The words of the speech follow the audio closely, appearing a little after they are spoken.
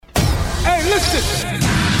Listen.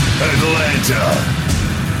 Atlanta,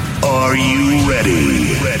 are you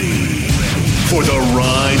ready? For the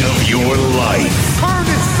ride of your life. Turn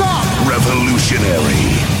this up. Revolutionary.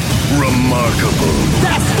 Remarkable.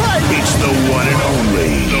 That's right. It's the one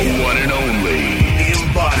and only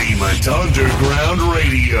Embodiment Underground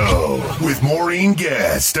Radio with Maureen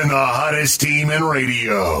Guest and the hottest team in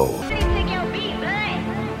radio.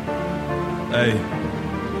 Hey.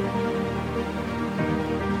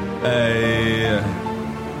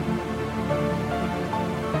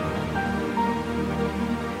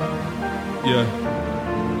 Yeah.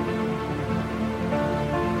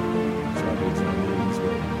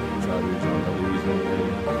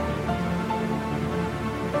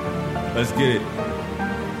 Let's get it.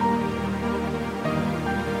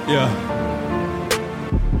 Yeah.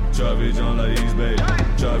 Chubby John Ladies, babe.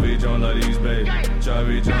 Chubby John Ladies, babe.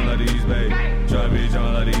 Chubby John Ladies, babe. Chubby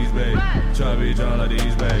John Ladies, babe. Chubby John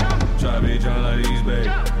Ladies, babe. Chubby John Ladies,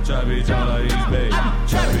 babe. Chubby John Ladies, babe.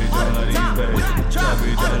 Chubby John Ladies, babe.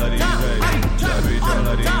 Chubby John Ladies, babe. Chubby John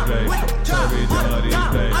Ladies, babe. Chubby John Ladies,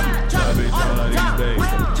 babe. Chubby John Ladies, babe.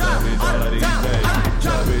 Chubby John Ladies, babe.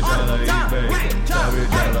 Chubby John Ladies, babe. Chubby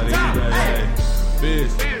John Ladies, babe.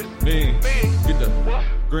 Biz, me, get the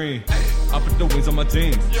green. I put the wings on my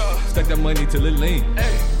jeans. Stack that money till it lean.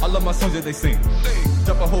 I love my songs that they sing.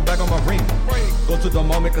 Drop a whole bag on my ring. Go to the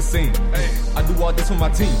mall, make a scene. I do all this for my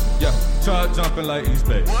team. Yeah, try jumping like East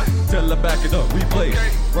Bay. Tell her back it up, replay.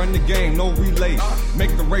 Run the game, no relay.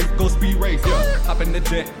 Make the race, go speed race. Yeah, hop in the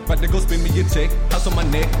jet, about to go spin me a check. House on my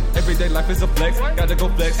neck, everyday life is a flex. Gotta go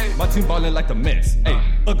flex, my team ballin' like the Mets. Hey,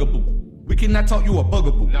 bugaboo. We cannot talk you a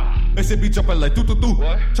bugaboo. They say be jumping like doo-doo-doo.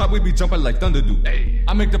 Try we be jumping like thunder do.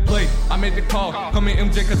 I make the play, I make the call. Call me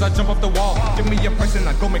MJ cause I jump off the wall. Give me a person,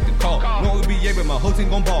 I go make the call. No NBA but my whole team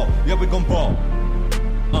gon' ball. Yeah, we gon' ball.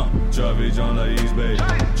 Chubby John Ladies, babe.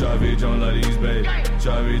 Chubby John Ladies, babe.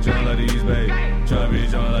 Chubby John Ladies, babe. Chubby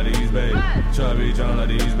John Ladies, babe. Chubby John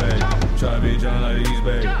Ladies, babe. Chubby John Ladies,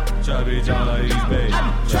 babe. Chubby John Ladies, babe.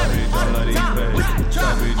 Chubby John Ladies, babe.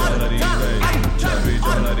 Chubby John Ladies, babe. Chubby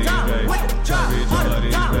John Ladies, babe. Chubby John Ladies,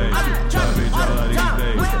 babe. Chubby John Ladies,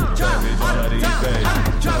 babe. Chubby John Ladies, babe.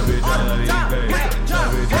 Chubby John Ladies, babe. Chubby John Ladies, babe.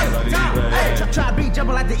 Try beat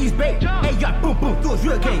jumping like the East Bay. Hey, y'all, boom, boom, through a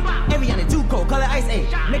real game. Ariana too cold, color ice age.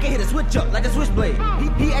 Make it hit a switch up like a switchblade.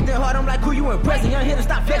 He acting hard, I'm like, who you impressing? Young here to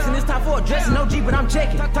stop flexing, it's time for a dressing. No G, but I'm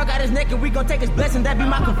checking. Talk out his neck and we gon' take his blessing, that be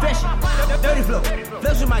my confession. Dirty flow,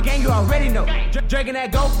 flex with my gang, you already know. Drinking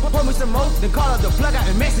that go, pour me some more, then call up the plug out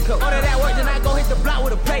in Mexico. Order that work, then I go hit the block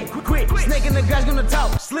with a plate. Quick, snake in the grass, gonna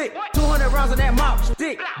talk, slick. 200 rounds on that mop,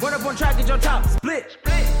 stick. Run up on track, get your top, split.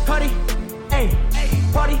 Party,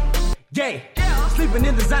 ayy, party, gay. Sleeping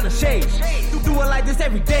in designer shades. Do it like this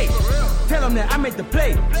every day. Tell them that I make the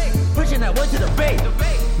play. Pushing that way to the bay.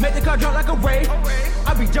 Make the car drop like a wave.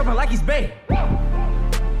 I be jumping like he's bae.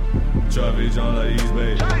 Chubby John Ladies,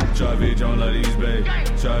 babe. Chubby John Ladies, babe.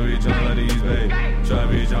 Chubby John Ladies, babe.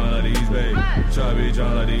 Chubby John Ladies, babe. Chubby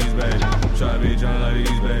John Ladies, babe. Chubby John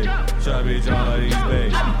Ladies, babe. Chubby John Ladies,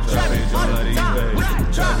 babe. Chubby John Ladies, babe.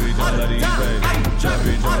 Chubby John Ladies, babe.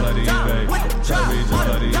 Chubby John Ladies, babe. Chubby John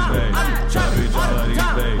Ladies, babe. Chubby John Ladies,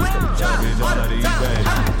 babe. Chubby John Ladies, babe.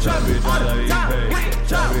 Chubby John Ladies, babe.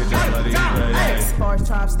 Chubby John Ladies, babe. Sparks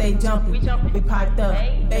tribe stay jumping. We piped up,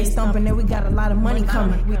 they stumping, and we got a lot of money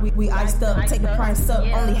coming. We iced up, take the price up.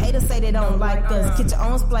 Only haters say they don't like us. Get your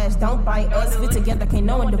own splash, don't bite us. We together, can't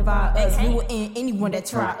no one divide us. We will end anyone that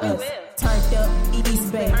try us. Turned up,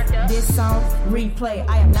 East Bay. This song, replay.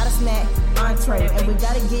 I am not a snack, entree. And we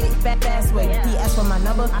gotta get it fast way. He asked for my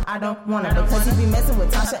number, I don't want it. Because he be messing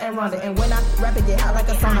with Tasha and Rhonda. And when I rap it, get hot like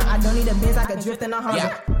a sauna. I don't need a Benz, I can drift in a Honda.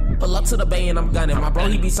 Yeah. Pull up to the bay and I'm gunning. My bro,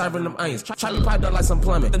 he be serving them onions. Try me piped up like some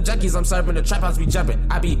plumbing. Them junkies I'm serving, the trap house be jumping.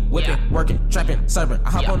 I be whipping, working, trapping, serving.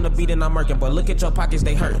 I hop on the beat and I'm working. But look at your pockets,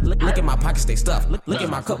 they hurt. Look at my pockets, they stuffed. Look at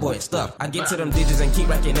my cup, boy, it's stuffed. I get to them digits and keep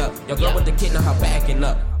racking up. Yo, girl with the kid, now her backing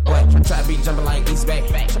up. What? Trap beat jumping like East Bay.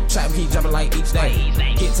 Trap keep jumping like each day.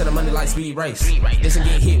 Get to the money like speed race. This and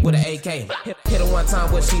get hit with an AK. Hit her one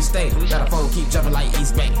time where she stay. Got a phone keep jumping like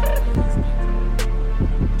East Bay.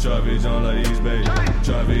 Chubby John Ladies, babe.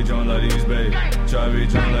 Chubby John Ladies, babe. Chubby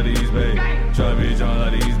John Ladies, babe. Chubby John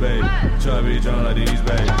Ladies, babe. Chubby John Ladies,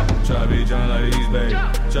 babe. Chubby John Ladies, babe.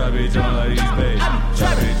 Chubby John Ladies, babe.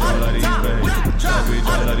 Chubby John Ladies, babe. Chubby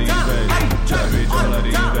John Ladies, babe. Chubby John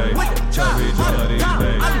Ladies, babe. Chubby John Ladies,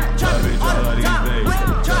 babe. Chubby John Ladies, babe.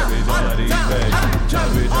 Chubby John Ladies, babe.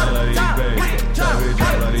 Chubby John Ladies, babe. Chubby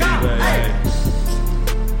John Ladies, babe.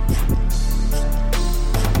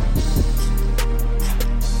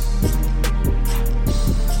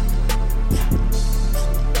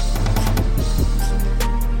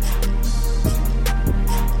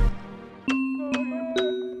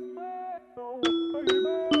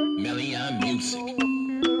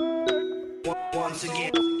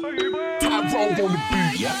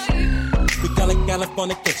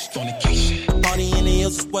 Californication. Party in the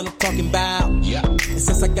hills is what I'm talking about. Yeah. And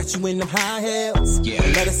since I got you in them high heels, yeah.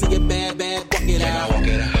 Let us see it bad, walk it out. Walk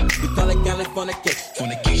it out. We call it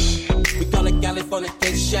Californication. We call it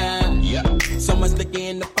Californication. Yeah. So much liquor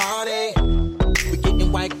in the party. We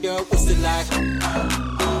getting white girl, what's it like?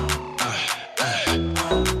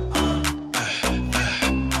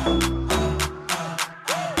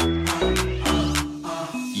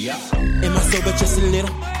 Am I sober just a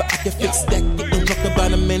little? But I can fix that, getting drunk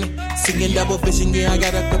about a minute. Singing double vision, yeah, I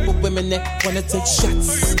got a couple women that wanna take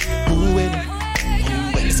shots. Ooh, wait.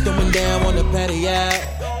 It's going down on the patio.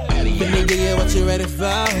 Nigga, yeah, what you ready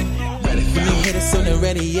for? When you hit us on the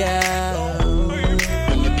radio.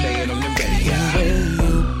 When you play it on the radio. When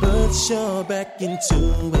you put your back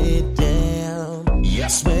into it down. Yeah.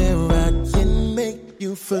 Swear I can make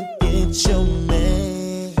you forget your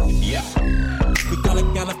man. Yeah. We call it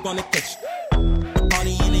Californication.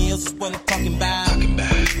 Party in the hills is what I'm talking about. And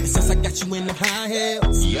since I got you in them high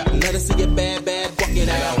heels, yeah. Let us see it bad, walk it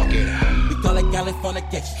out. Walk it out. We call it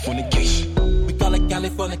Californication. We call it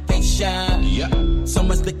Californication. Yeah. So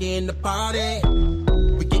much liquor in the party.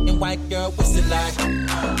 We getting white girl, what's it like?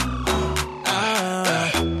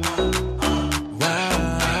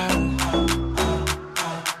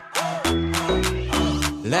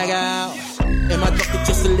 Leg out. Am I drunk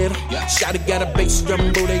just a little? Yeah. Shawty got a bass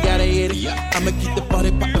drum, booty gotta hit it. Yeah. I'ma keep the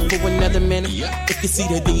party poppin' for another minute. Yeah. If you see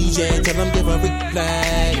the DJ, tell him give a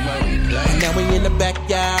replay. And now we in the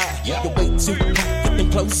backyard. Yeah. You're way too hot, get them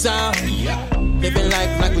close on. Yeah. Living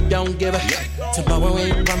life like we don't give a. Yeah. Tomorrow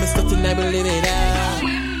ain't promised, so tonight we live it out.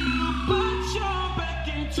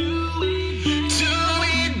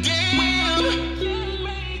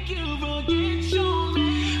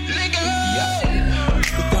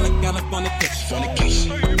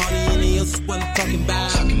 Fornication. Party in the hills is what I'm talking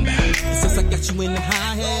about. And since I got you in them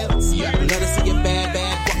high heels, yeah. Let us see it bad,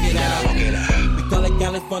 walk it out. Walk it out. We call it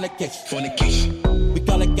Californication. We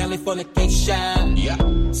call it Californication. Yeah.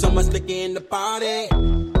 So much liquor in the party.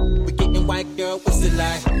 We getting white girl, what's it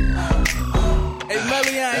like? Hey,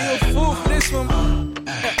 Melian, you a fool for this one?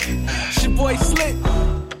 It's your boy Slick.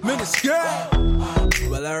 Minutes girl.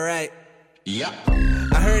 Well, alright. Yeah.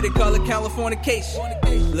 I heard they call it Californication.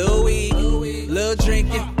 Lil weed, little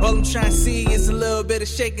drinking. All I'm trying to see is a little bit of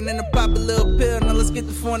shaking and a pop a little pill. Now let's get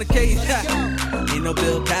the fornication. Ain't no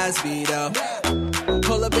Bill Cosby though.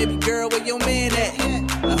 Hold up, baby girl, where your man at?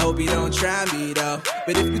 I hope he don't try me though.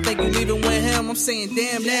 But if you think you're leaving with him, I'm saying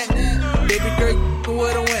damn that. Baby girl, you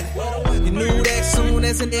with a winner. You knew that soon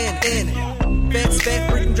as an end. Fat,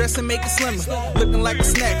 freaking dress and make it slimmer. Looking like a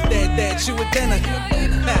snack, that you a dinner.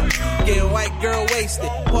 Get a white girl wasted.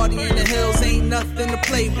 Party in the hills ain't nothing to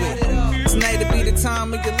play with. Tonight will be the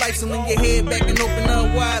time of your life, so lean your head back and open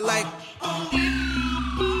up wide like.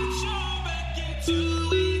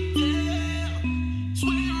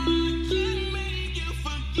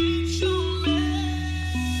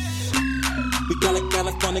 We call it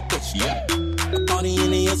Californication. Yeah. A party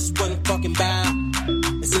in the hills is what I'm talking about.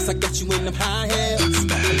 And since I got you in them high heels,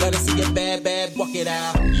 let us see it bad, walk it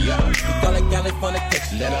out. Yeah. We call it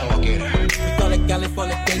Californication. Let her walk it out. We call it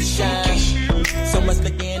Californication. So much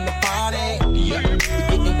liquor in the party. Yeah.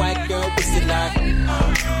 We getting white girl, what's it like?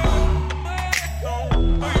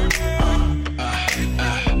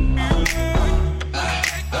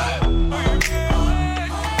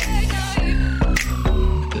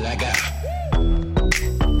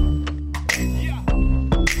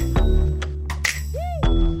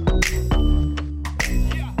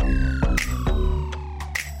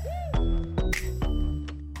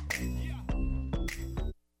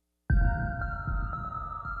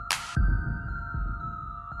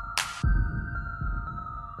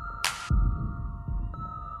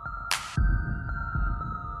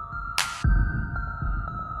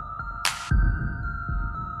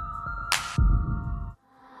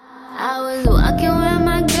 I was walking with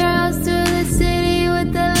my girls through the city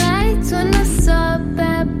with the lights when I saw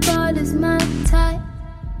bad bodies my type.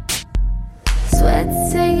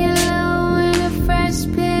 Sweats taking low in a fresh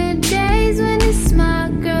pair of days when he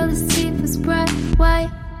smiled, girl, his teeth was bright white.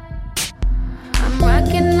 I'm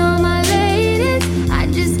rocking all my ladies, I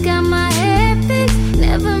just got my hair fixed.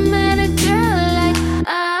 Never met a girl like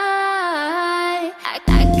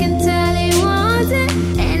I can tell he wants it,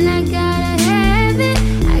 and I gotta have it.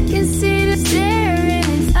 I can see the stare in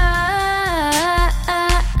his eye.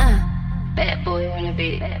 Bad boy wanna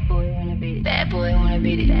beat it. Bad boy wanna beat it. Bad boy wanna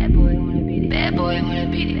beat it. Bad boy wanna beat it. Bad boy wanna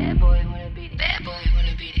beat it. Bad boy wanna beat it. Bad boy wanna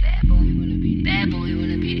beat it. Bad boy wanna beat it. Bad boy wanna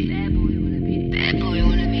beat it. Bad boy wanna beat it. Bad boy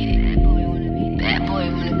wanna beat it. Bad boy wanna beat it. Bad boy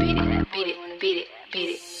wanna beat it. Beat it. Beat it. Beat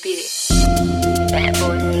it. Beat it. Bad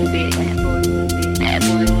boy wanna beat it. Bad boy wanna beat it.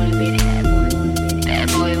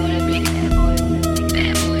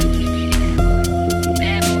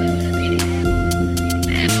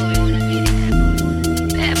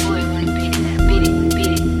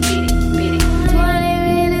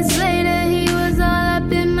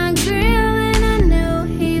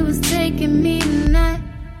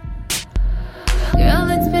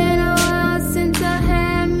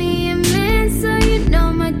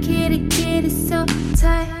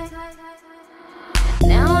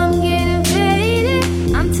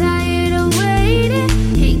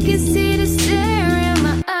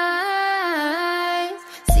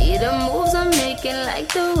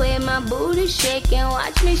 shake and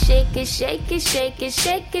watch me shake it, shake it, shake it,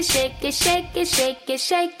 shake it, shake it, shake it, shake it,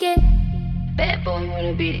 shake it. Bad boy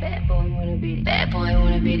wanna beat it, bad boy wanna beat it, bad boy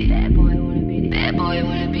wanna beat it, bad boy wanna beat it, bad boy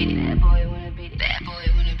wanna beat it, bad boy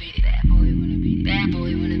wanna beat it, bad boy wanna beat it, bad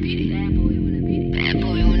boy wanna beat it, bad boy wanna beat it, bad boy wanna beat it, bad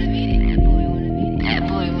boy wanna beat it, bad boy wanna beat it, bad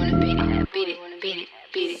boy wanna beat it, beat it, beat it,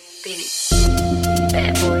 beat it, beat it.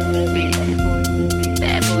 Bad boy wanna beat it,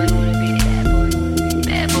 bad boy wanna beat it,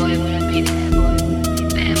 bad boy wanna beat it, bad boy wanna beat it,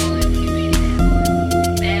 bad boy wanna beat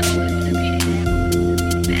it, bad boy wanna beat it,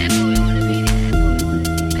 bad boy wanna beat it,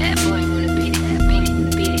 bad boy wanna beat it, beat it,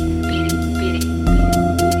 beat it, beat it, beat it.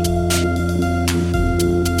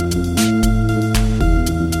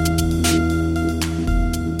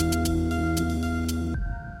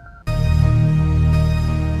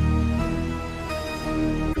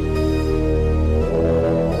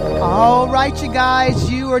 All right, you guys,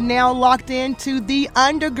 you are now locked into the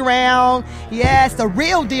underground. Yes, the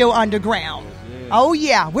real deal underground. Oh,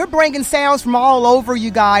 yeah, we're bringing sounds from all over,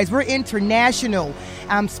 you guys. We're international.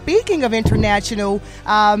 Speaking of international,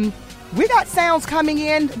 we got sounds coming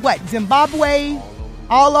in, Zimbabwe,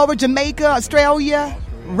 all over Jamaica, Australia,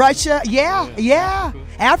 Russia. Yeah.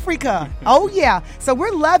 Africa. Oh, yeah. So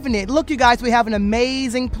we're loving it. Look, you guys, we have an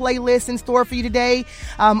amazing playlist in store for you today.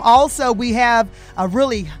 Also, we have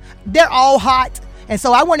they're all hot. And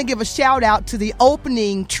so I want to give a shout out to the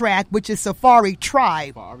opening track, which is Safari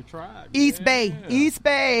Tribe. East Bay.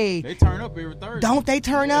 They turn up every Thursday. Don't they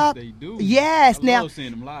turn up? They do. Yes. I love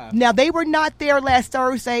seeing them live. Now, they were not there last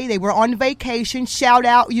Thursday. They were on vacation. Shout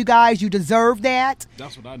out, you guys. You deserve that.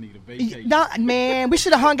 That's what I need, a vacation. No, man, we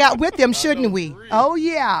should have hung out with them, shouldn't we? Oh,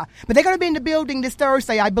 yeah. But they're going to be in the building this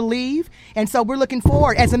Thursday, I believe. And so we're looking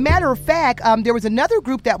forward. As a matter of fact, there was another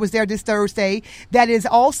group that was there this Thursday that is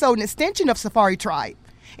also an extension of Safari Tribe.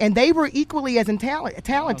 And they were equally as talented.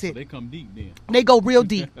 So they come deep then. They go real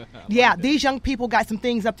deep. These young people got some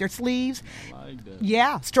things up their sleeves. I like that.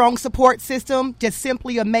 Yeah, strong support system, just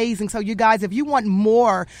simply amazing. So you guys, if you want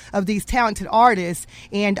more of these talented artists,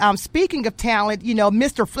 and speaking of talent,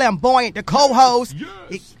 Mr. Flamboyant, the co-host,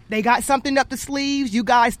 they got something up the sleeves. You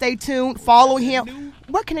guys stay tuned. Follow him.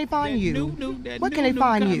 What can they find you? What can they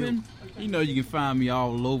find you? You can find me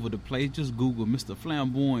all over the place. Just Google Mr.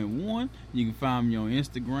 Flamboyant 1. You can find me on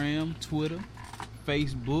Instagram, Twitter,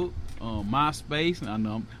 Facebook, MySpace. I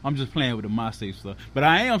know I'm just playing with the MySpace stuff, but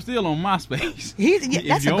I am still on MySpace.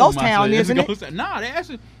 That's a ghost town, isn't it? Nah, they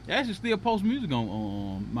actually still post music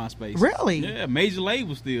on MySpace. Really? Yeah, major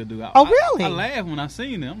labels still do. Really? I laughed when I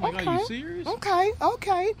seen them. I'm like, are you serious?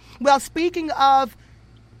 Okay. Well, speaking of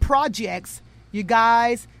projects, you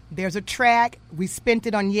guys, there's a track. We spent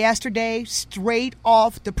it on yesterday, straight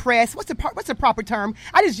off the press. What's the proper term?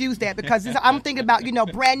 I just use that because I'm thinking about,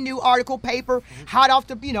 brand new article paper, hot off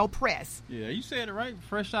the, press. Yeah, you said it right.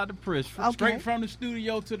 Fresh out the press. Straight from the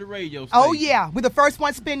studio to the radio station. Oh, yeah. We're the first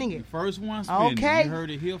one spinning it. The first one spinning it. Okay. You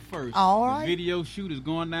heard it here first. All right. The video shoot is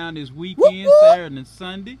going down this weekend, Saturday and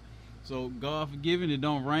Sunday. So, God forgiving, it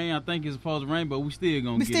don't rain. I think it's supposed to rain, but we still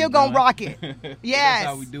going to get it done. Rock it. Yes. That's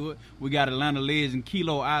how we do it. We got Atlanta legend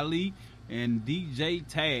Kilo Ali and DJ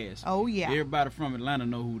Taz. Oh, yeah. Everybody from Atlanta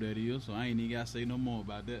know who that is, so I ain't even got to say no more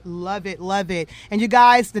about that. Love it. And you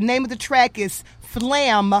guys, the name of the track is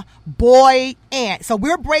Flamboyant. So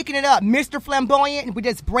we're breaking it up. Mr. Flamboyant, we're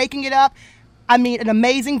just breaking it up. I mean, an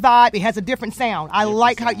amazing vibe. It has a different sound. I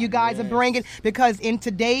like how you guys are bringing, because in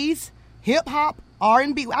today's hip-hop,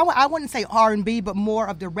 R&B, I wouldn't say R&B, but more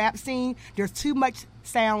of the rap scene, there's too much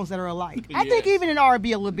sounds that are alike. I think even in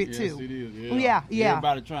R&B a little bit too. Yes, it is. Yeah.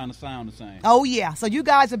 Everybody trying to sound the same. Oh, yeah. So you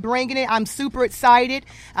guys are bringing it. I'm super excited.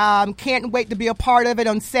 Can't wait to be a part of it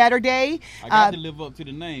on Saturday. I got to live up to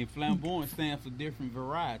the name. Flamboyant stands for different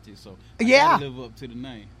varieties, so I got to live up to the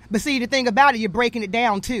name. But see, the thing about it, you're breaking it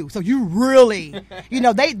down, too. So you really,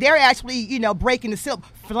 they're actually, breaking the syllable.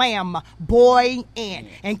 Flamboyant.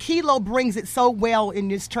 And Kilo brings it so well in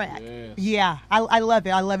this track. Yes. Yeah, I love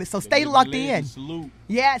it. So stay locked in. Salute.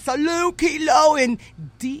 Yeah, salute Kilo and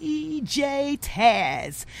DJ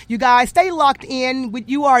Taz. You guys, stay locked in.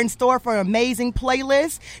 You are in store for an amazing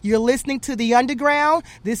playlist. You're listening to The Underground.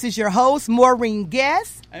 This is your host, Maureen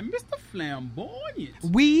Guest. And Mr. Flamboyant.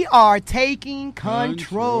 We are taking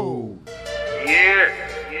control. Yeah.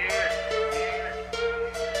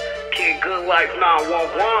 Kid Good Life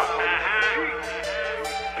 911.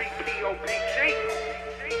 BPOPG.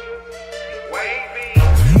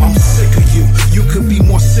 I'm sick of you. You could be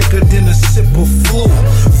more sicker than a sip of flu.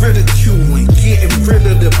 ridiculing, getting rid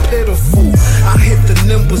of the pitiful. I hit the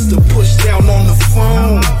numbers to push down on the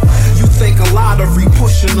phone. You think a lottery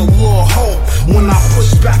pushing a little hope. When I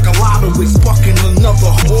push back a lottery, bucking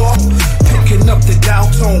another whore. Picking up the dial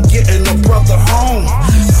tone, getting a brother home.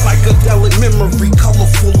 Psychedelic memory,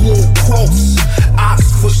 colorful little quotes.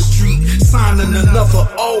 Oxford Street, signing another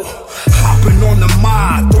O. Hopping on the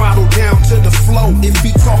mod, throttle down to the flow. If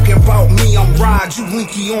he talking about me, I'm ride, you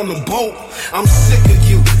linky on the boat. I'm sick of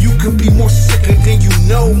you, you could be more sicker than you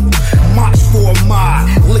know. March for a mod,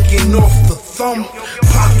 licking off the thumb.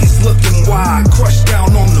 Pockets looking wide, crushed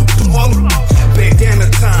down on the plug. Bandana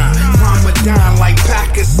time, Ramadan like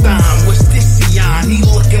Pakistan. What's this on? He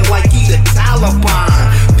looking like he the Taliban.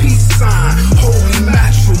 Peace sign, holy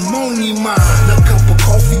matrimony mine. A cup of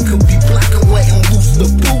coffee could be black and letting loose the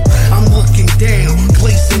boot. I'm looking down,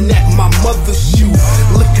 glazing at my mother's shoe.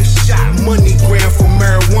 Liquor shot, money gram for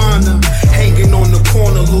marijuana. Hanging on the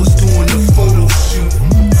corner, Lewis doing the photo shoot.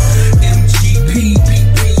 MGP,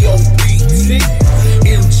 BPOBT.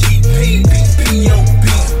 MGP,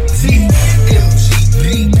 BPOBT.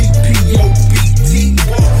 MGP, BPOBT.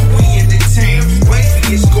 We in the town,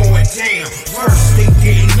 wavy is going down. First they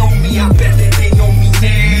didn't know me, I bet that they know me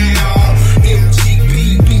now.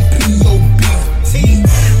 MGP, BPOBT.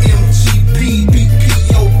 MGP,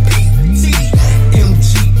 BPOBT.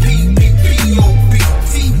 MGP, BPOBT.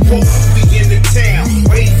 We in the town,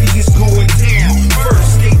 wavy is going down.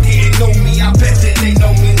 First they didn't know me, I bet that they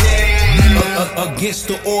know me now. Against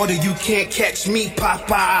the order, you can't catch me,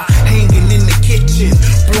 Popeye. Hanging in the kitchen,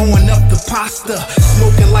 blowing up the pasta,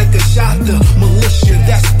 smoking like a shotta. Militia,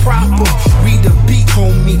 that's proper. Read the beat,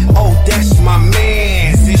 homie. Oh, that's my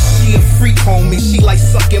man's. And she a freak, homie. She like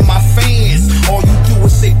sucking my fans. All you do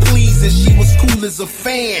is say please, and she was cool as a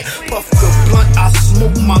fan. Puff the blunt, I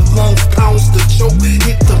smoke my lungs, pounds to choke.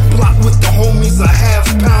 Hit the block with the homies, a half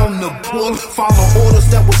pound to pull. Follow orders,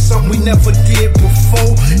 that was something we never did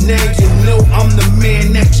before. Now you know I'm the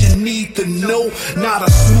man that you need to know. Not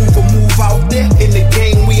a smoother move out there in the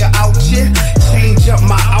game, we are out here. Change up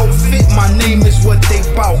my outfit, my name is what they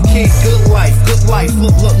bout. Kid, good life, look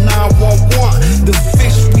 911. The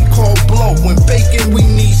fish we call blow, when bacon we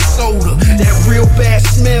need soda. That real bad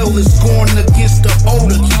smell is going against the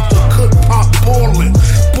odor. Keep the cook pot boiling,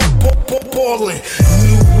 boiling.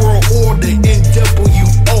 New world order,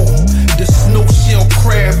 NWO. The snow shell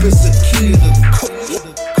crab is a key to the cook.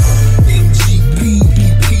 MGP,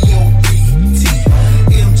 BPOBT.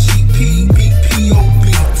 MGP,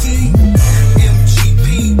 BPOBT. MGP,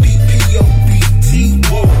 BPOBT.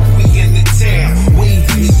 Whoa, we in the town.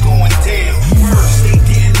 Wavy is going down. First they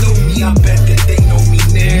didn't know me, I bet that they know me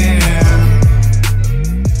now.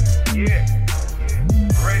 Yeah.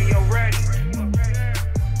 Radio ready.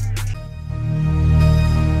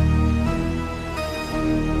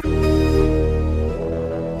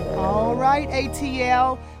 All right,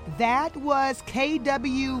 ATL. That was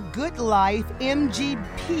KW Good Life, MGP,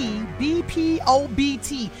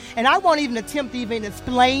 BPOBT. And I won't even attempt to even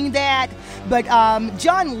explain that, but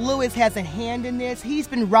John Lewis has a hand in this. He's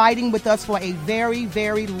been riding with us for a very,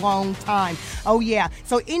 very long time. Oh, yeah.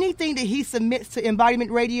 So anything that he submits to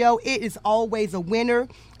Embodiment Radio, it is always a winner,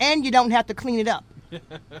 and you don't have to clean it up.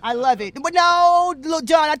 I love it. But no, look,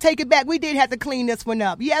 John, I take it back. We did have to clean this one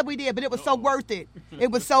up. Yeah, we did, but it was so worth it. It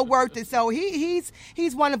was so worth it. So he's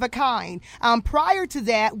one of a kind. Prior to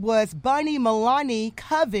that was Bunny Malani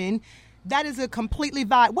Coven. That is a completely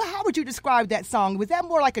vibe. Well, how would you describe that song? Was that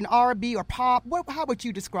more like an R&B or pop? How would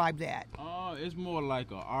you describe that? It's more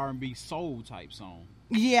like a R&B soul type song.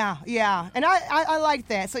 Yeah. And I like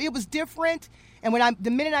that. So it was different. And the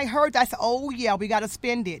minute I heard that, I said, oh, yeah, we got to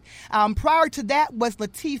spend it. Prior to that was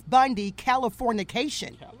Latif Bundy,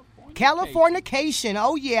 Californication. Californication,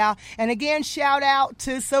 oh yeah. And again, shout out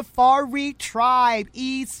to Safari Tribe,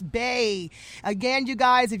 East Bay. Again, you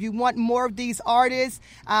guys, if you want more of these artists,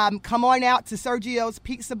 come on out to Sergio's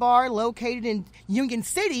Pizza Bar, located in Union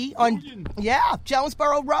City on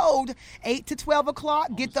Jonesboro Road, 8 to 12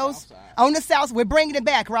 o'clock. Get those on the south side. We're bringing it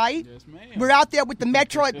back, right? Yes, ma'am. We're out there with the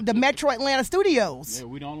Metro Atlanta studios. Yeah,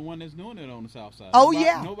 we're the only one that's doing it on the south side. Oh,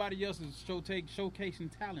 Nobody else is showcasing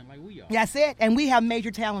talent like we are. That's it. And we have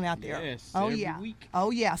major talent out there. Yes, every week.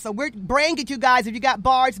 Oh, yeah. So bring it, you guys. If you got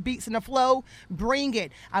bars, beats, and a flow, bring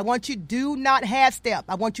it. I want you, do not half step.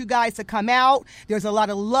 I want you guys to come out. There's a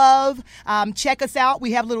lot of love. Check us out.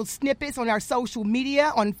 We have little snippets on our social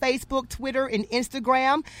media, on Facebook, Twitter, and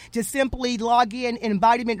Instagram. Just simply log in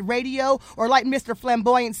Embodiment Radio, or like Mr.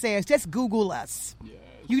 Flamboyant says, just Google us. Yes.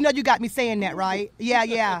 You know you got me saying that, right?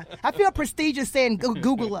 Yeah. I feel prestigious saying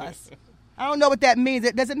Google us. I don't know what that means.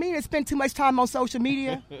 Does it mean to spend too much time on social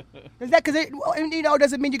media? Is that because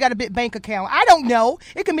does it mean you got a big bank account? I don't know.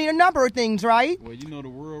 It can mean a number of things, right? Well, the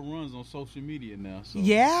world runs on social media now. So.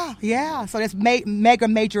 Yeah. So that's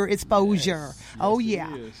major exposure. Yes, oh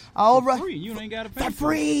yeah. All right. Free. You ain't got to pay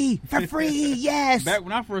for free. Yes. Back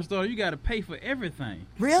when I first started, you got to pay for everything.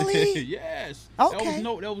 Really? Yes. Okay.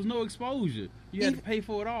 There was no exposure. You had to pay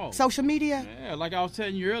for it all. Social media? Yeah, like I was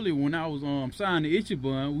telling you earlier, when I was signing the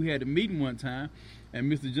Ichiban, we had a meeting one time, and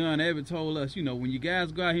Mr. John Abbott told us, when you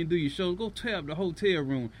guys go out here and do your shows, go tab the hotel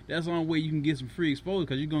room. That's the only way you can get some free exposure,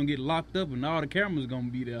 because you're going to get locked up and all the cameras going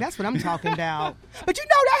to be there. That's what I'm talking about. But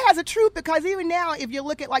that has a truth, because even now, if you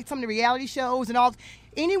look at like some of the reality shows and all,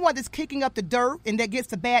 anyone that's kicking up the dirt and that gets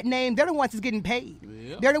the bad name, they're the ones that's getting paid.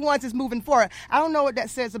 Yep. They're the ones that's moving forward. I don't know what that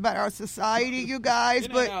says about our society, you guys,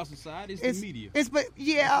 it but ain't our society, it's the media.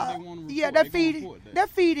 They're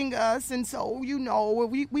feeding us, and so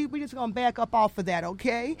we just gonna back up off of that,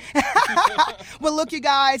 okay? Well, look, you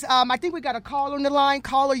guys, I think we got a caller on the line.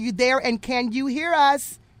 Caller, you there? And can you hear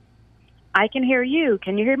us? I can hear you.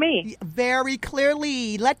 Can you hear me? Very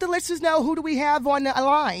clearly. Let the listeners know, who do we have on the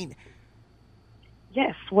line?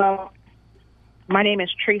 Yes, well, my name is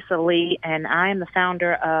Teresa Lee, and I am the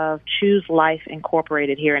founder of Choose Life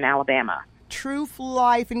Incorporated here in Alabama. Truth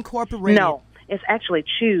Life Incorporated? No, it's actually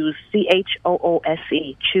Choose,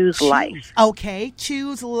 CHOOSE, Choose Life. Okay,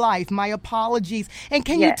 Choose Life. My apologies. And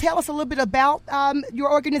can you tell us a little bit about your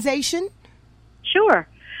organization? Sure.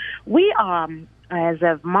 We as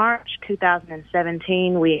of March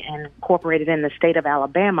 2017, we incorporated in the state of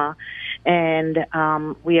Alabama, and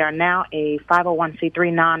we are now a 501c3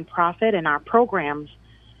 nonprofit, and our programs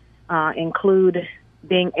include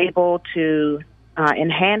being able to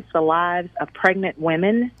enhance the lives of pregnant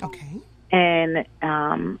women, and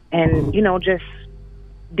just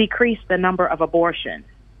decrease the number of abortions.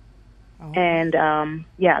 And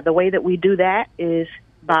the way that we do that is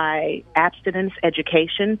by abstinence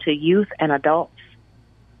education to youth and adults,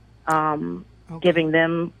 giving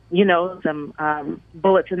them, some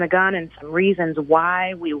bullets in the gun and some reasons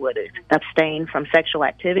why we would abstain from sexual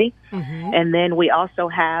activity. Mm-hmm. And then we also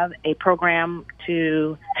have a program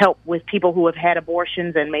to help with people who have had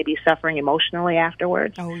abortions and maybe suffering emotionally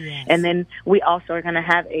afterwards. Oh, yes. And then we also are going to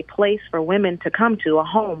have a place for women to come to, a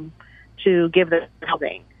home, to give them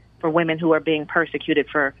housing for women who are being persecuted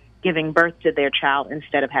for giving birth to their child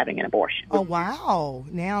instead of having an abortion. Oh, wow.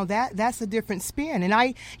 Now that's a different spin. And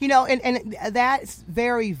and that's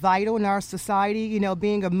very vital in our society,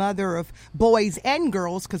 being a mother of boys and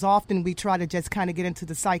girls, because often we try to just kind of get into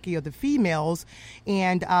the psyche of the females.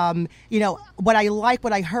 And, what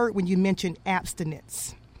I heard when you mentioned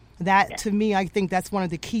abstinence. That, to me, I think that's one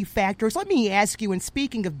of the key factors. Let me ask you, and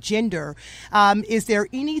speaking of gender, is there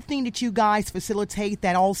anything that you guys facilitate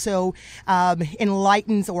that also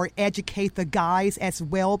enlightens or educate the guys as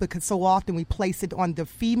well? Because so often we place it on the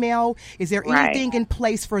female. Is there anything in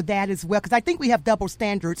place for that as well? Because I think we have double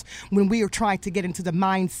standards when we are trying to get into the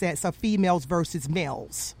mindsets of females versus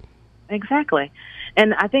males. Exactly.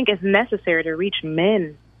 And I think it's necessary to reach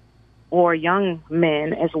men or young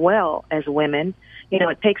men as well as women.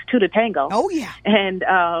 It takes two to tango. Oh, yeah.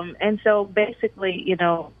 And so basically,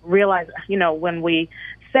 realize, when we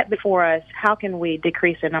set before us, how can we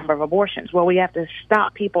decrease the number of abortions? Well, we have to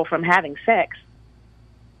stop people from having sex.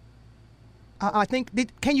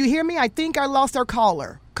 Can you hear me? I think I lost our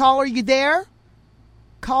caller. Caller, you there?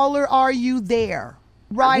 Caller, are you there?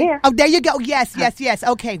 Right. Oh, there you go. Yes.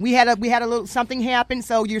 Okay. We had a little something happen,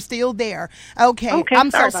 so you're still there. Okay.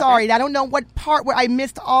 I'm so sorry. I don't know what part where I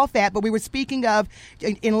missed off at, but we were speaking of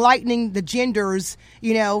enlightening the genders,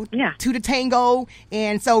 to the tango,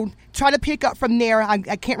 and so try to pick up from there. I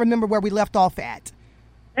can't remember where we left off at.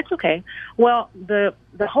 That's okay. Well, the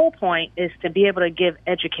whole point is to be able to give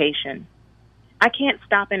education. I can't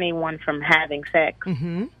stop anyone from having sex.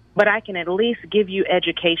 Mm-hmm. But I can at least give you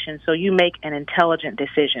education so you make an intelligent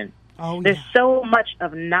decision. There's so much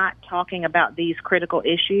of not talking about these critical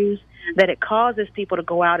issues that it causes people to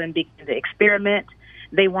go out and begin to experiment.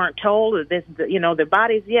 They weren't told that this, their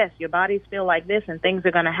bodies, yes, your bodies feel like this and things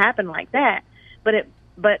are going to happen like that.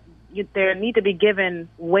 But there need to be given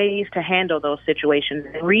ways to handle those situations,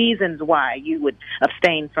 reasons why you would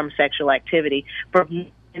abstain from sexual activity for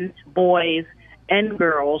men, boys, and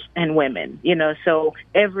girls and women, so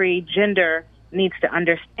every gender needs to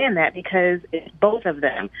understand that, because it's both of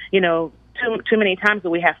them. Too many times that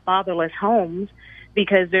we have fatherless homes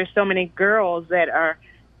because there's so many girls that are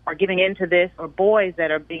giving into this, or boys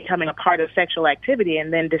that are becoming a part of sexual activity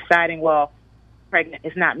and then deciding, well, pregnant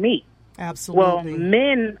is not me. Absolutely. Well,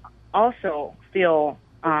 men also feel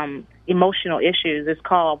emotional issues. It's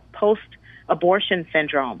called abortion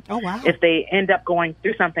syndrome. Oh, wow. If they end up going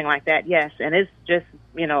through something like that, yes. And it's just,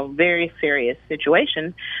 very serious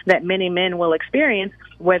situation that many men will experience,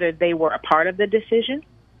 whether they were a part of the decision,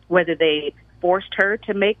 whether they forced her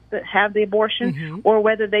to have the abortion, or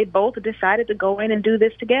whether they both decided to go in and do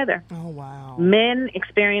this together. Oh, wow. Men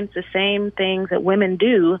experience the same things that women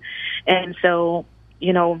do. And so,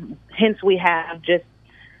 hence we have just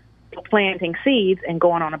planting seeds and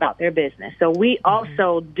going on about their business. So we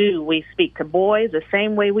also we speak to boys the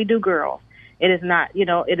same way we do girls. It is not,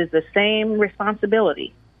 it is the same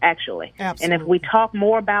responsibility, actually. Absolutely. And if we talk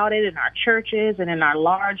more about it in our churches and in our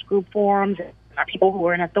large group forums, and our people who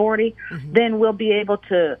are in authority, then we'll be able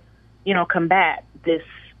to, combat this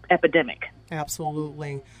epidemic.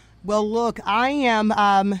 Absolutely. Well, look, I am,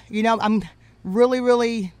 I'm really,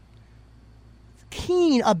 really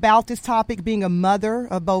keen about this topic, being a mother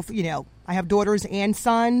of both, I have daughters and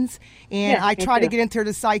sons, and I try to get into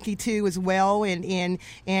the psyche too as well. And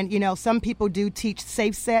some people do teach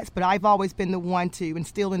safe sex, but I've always been the one to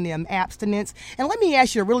instill in them abstinence. And let me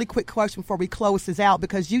ask you a really quick question before we close this out,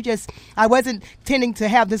 because I wasn't tending to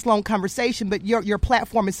have this long conversation, but your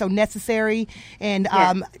platform is so necessary. And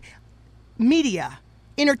media,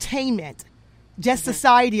 entertainment, just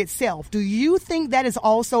society itself. Do you think that is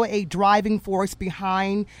also a driving force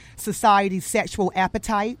behind society's sexual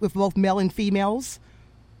appetite with both male and females?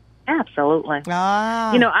 Absolutely.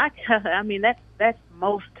 I mean, that's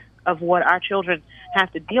most of what our children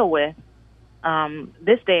have to deal with.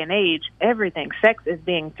 This day and age, everything, sex is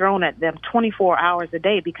being thrown at them 24 hours a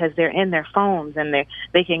day because they're in their phones and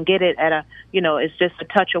they can get it at it's just a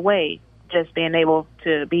touch away, just being able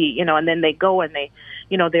to be, and then they go and they're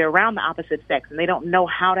around the opposite sex and they don't know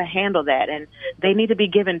how to handle that, and they need to be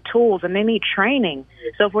given tools and they need training.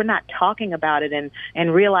 So if we're not talking about it and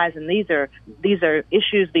realizing these are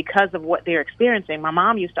issues because of what they're experiencing, my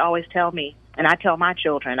mom used to always tell me, and I tell my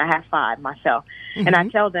children, I have 5 myself, and I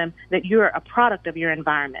tell them that you're a product of your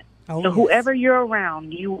environment. So whoever you're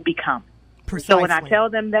around, you will become. Precisely. So when I tell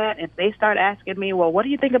them that, if they start asking me, well, what do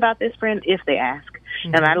you think about this friend? If they ask,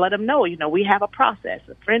 and I let them know, we have a process.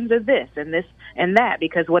 Friends are this and this and that,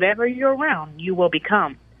 because whatever you're around, you will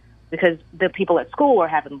become. Because the people at school are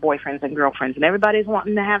having boyfriends and girlfriends, and everybody's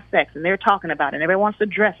wanting to have sex, and they're talking about it, and everybody wants to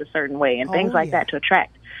dress a certain way, and things like that to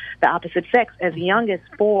attract the opposite sex as young as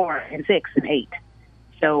 4 and 6 and 8.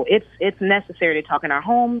 So it's necessary to talk in our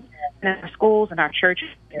homes, in our schools, in our churches,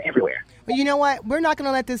 and everywhere. But you know what? We're not going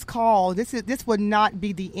to let this call. This would not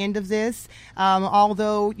be the end of this.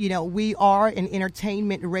 Although we are an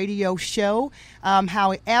entertainment radio show.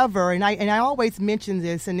 However, and I always mention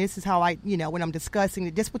this, and this is how I when I'm discussing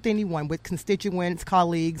it, just with anyone, with constituents,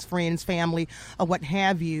 colleagues, friends, family, or what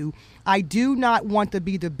have you. I do not want to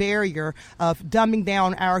be the barrier of dumbing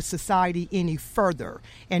down our society any further.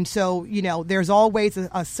 And so, there's always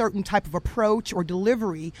a certain type of approach or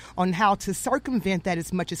delivery on how to circumvent that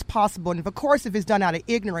as much as possible. And of course, if it's done out of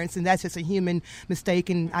ignorance, and that's just a human mistake,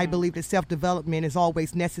 and I believe that self-development is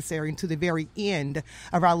always necessary until the very end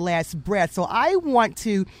of our last breath. So I want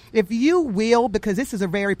to, if you will, because this is a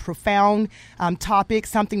very profound topic,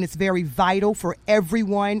 something that's very vital for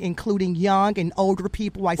everyone, including young and older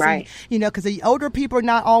people. I see, because the older people are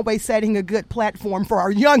not always setting a good platform for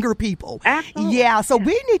our younger people. Absolutely. Yeah, so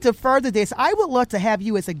we need to further this. I would love to have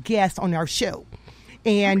you as a guest on our show.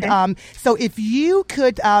 And so if you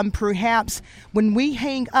could perhaps, when we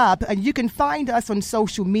hang up, you can find us on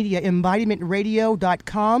social media,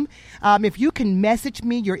 embodimentradio.com. If you can message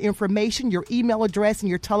me your information, your email address, and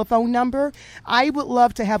your telephone number, I would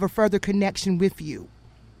love to have a further connection with you.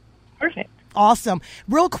 Perfect. Awesome.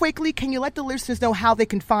 Real quickly, can you let the listeners know how they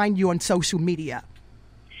can find you on social media?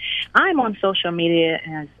 I'm on social media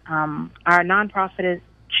as our nonprofit is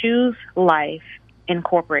Choose Life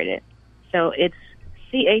Incorporated. So it's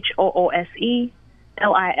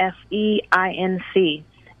CHOOSELIFEINC.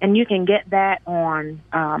 And you can get that on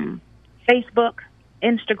Facebook,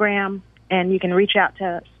 Instagram, and you can reach out to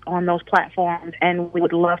us on those platforms, and we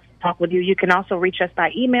would love to talk with you. You can also reach us by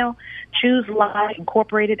email,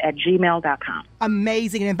 chooselifeincorporated@gmail.com.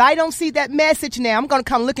 Amazing. And if I don't see that message now, I'm going to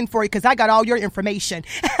come looking for you because I got all your information.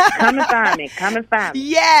 Come and find me. Come and find me.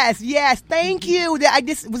 Yes. Thank you.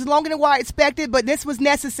 This was longer than what I expected, but this was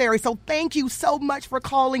necessary. So thank you so much for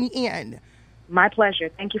calling in. My pleasure.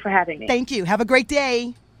 Thank you for having me. Thank you. Have a great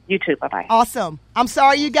day. You too. Bye-bye. Awesome. I'm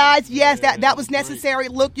sorry, you guys. Yes, that was necessary.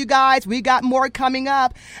 Look, you guys, we got more coming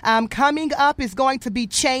up. Coming up is going to be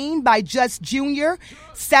Chain by Just Jr.,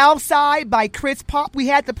 Southside by Chris Pop. We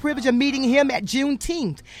had the privilege of meeting him at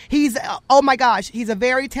Juneteenth. He's, oh my gosh, he's a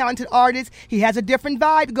very talented artist. He has a different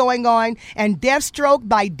vibe going on. And Deathstroke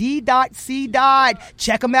by D.C.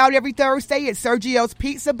 Check him out every Thursday at Sergio's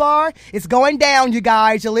Pizza Bar. It's going down, you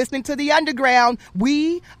guys. You're listening to The Underground.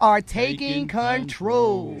 We are taking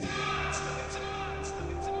control.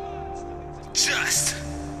 Just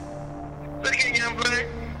look at young blood.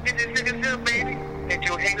 This is looking good, baby. Let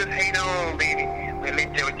your haters hate on, baby. But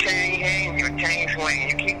let your chain hang, your chain swing.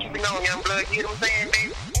 You keep keeping on, young blood. You know what I'm saying,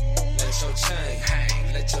 baby? Let your chain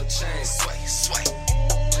hang, let your chain sway, sway.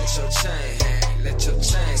 Let your chain hang, let your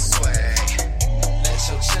chain sway. Let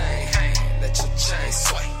your chain hang, let your chain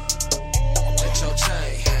sway. Let your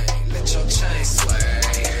chain hang, let your chain sway.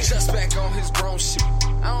 Just back on his grown shit.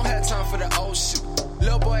 I don't have time for the old shit.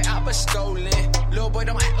 Lil' boy, I was stolen. Lil' boy,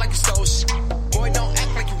 don't act like you stole shit. Boy, don't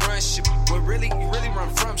act like you run shit. But really, you really run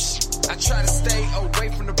from shit. I try to stay away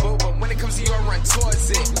from the bull, but when it comes to you, I run towards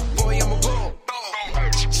it. Boy, I'm a bull.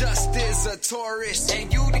 Just is a tourist.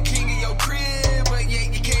 And you the king of your crib, but yeah,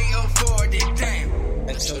 you can't afford it. Damn.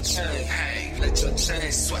 Let your chain hang, let your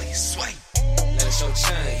chain sway, sway. Let your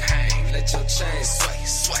chain hang, let your chain sway,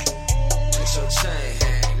 sway. Let your chain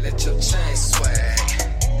hang, let your chain sway.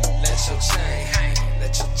 Let your chain hang,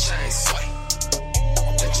 let your chain sway.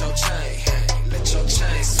 Let your chain hang, let your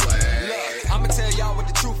chain sway. Look, I'ma tell y'all what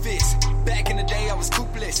the truth is. Back in the day, I was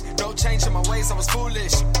toothless. No change in my ways, I was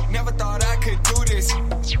foolish. Never thought I could do this.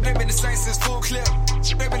 They been the same since full clip.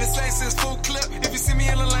 They been the same since full clip. If you see me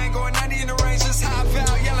in the lane going 90 in the range, just hop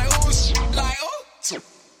out, yeah, like ooh, shit, like ooh.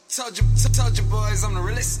 Told you boys I'm the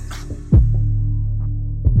realest.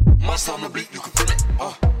 Once on the beat, you can feel it.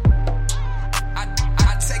 I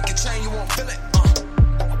take your chain, you won't feel it.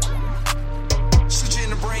 Shoot you in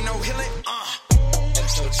the brain, no heal it.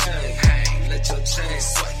 Let your chain hang, let your chain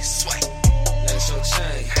sway, sway. Let your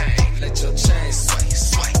chain hang, let your chain sway,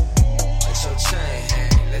 sway. Let your chain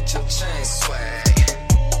hang, let your chain sway.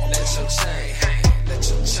 Let your chain hang, let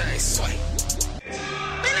your chain sway.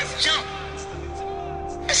 Man, let's jump.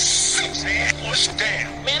 Man, what's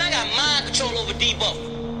down? Man, I got mind control over Debo.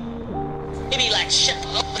 He be like, shut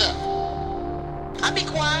up. I be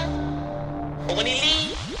quiet, but when he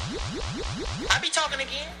leave, I be talking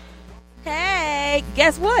again. Hey,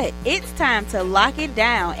 guess what? It's time to lock it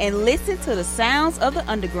down and listen to the sounds of the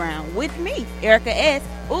underground with me, Erica S.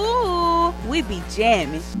 Ooh, we be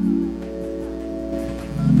jamming.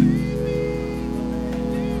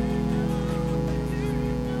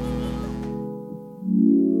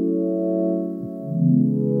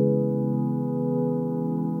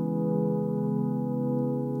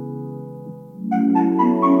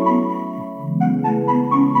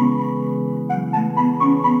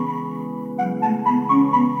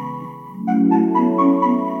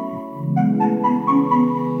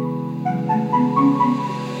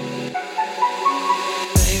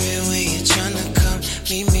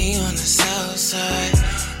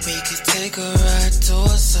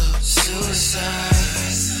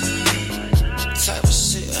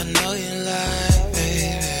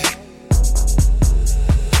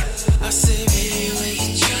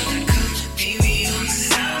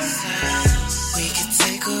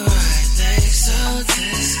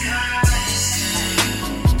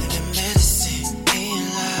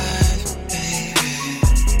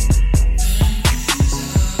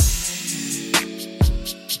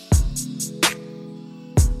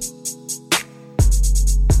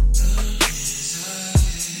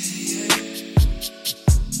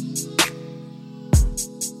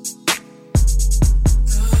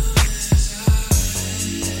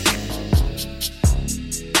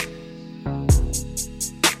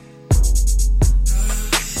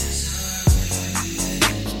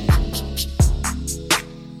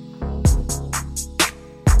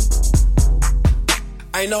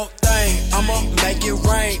 Ain't no thing, I'ma make it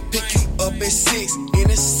rain. Pick you up at 6,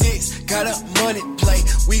 in a 6. Got a money play,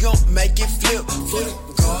 we gon' make it flip. For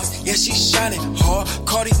the cars, yeah, she shining hard.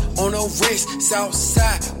 Cardi on her wrist, south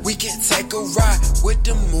side. We can take a ride. What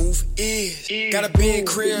the move is. Got a big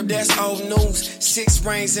crib, that's old news. 6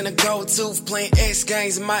 rings and a gold tooth. Playing X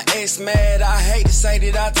games and my ex mad. I hate to say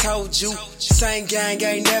that I told you. Same gang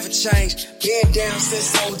ain't never changed. Been down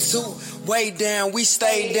since 02. Way down, we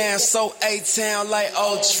stay down, so A-Town like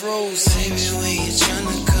old truths. Baby, when you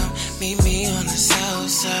tryna come, meet me on the south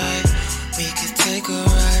side. We could take a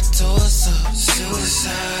ride towards some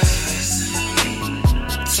suicide.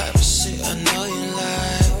 Type of shit I know you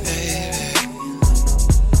like, baby.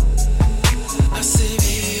 I say,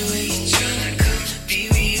 baby, when you tryna come,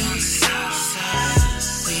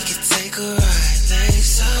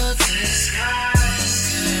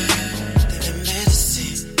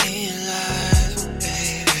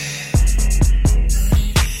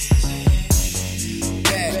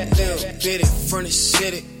 the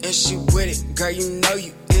city, and she with it. Girl, you know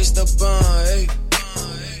you is the bun, hey.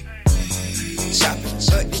 Chop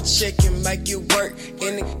it up the chicken, make it work.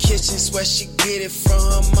 In the kitchen, swear she get it from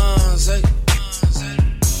her mom's, hey.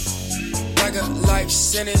 Like a life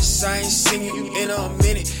sentence, I ain't seen you in a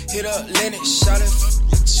minute. Hit up Lennox, shot it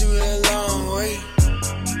with you a long way.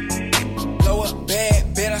 Blow up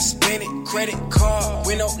bad, bet I spend it. Credit card,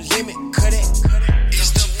 with no limit, cut it.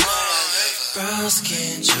 It's the bomb. Brown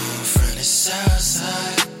skin, Joe from the south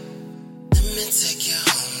side. Let me take you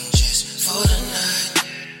home just for the night.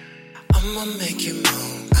 I'ma make you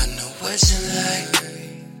move, I know what you like.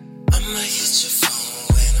 I'ma hit your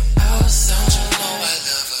phone when I'm outside. You know I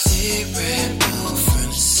love her. Deep red blue from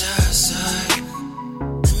the south side.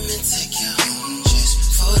 Let me take you home just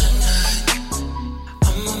for the night.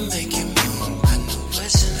 I'ma make you move, I know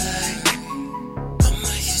what you like.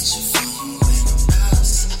 I'ma hit your phone when I'm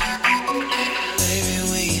outside. Baby,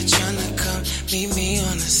 when you tryna come meet me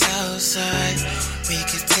on the south side, we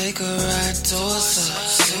could take a ride towards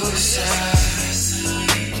suicide.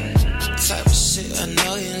 Type of shit I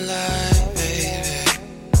know you like, baby.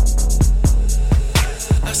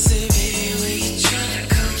 I said, baby, when you tryna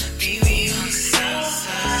come meet me on the south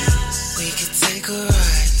side, we could take a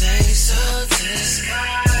ride, legs up to the sky.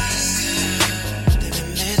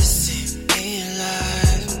 Living medicine in your life,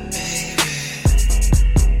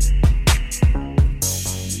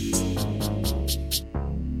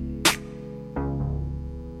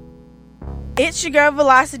 It's your girl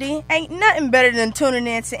Velocity. Ain't nothing better than tuning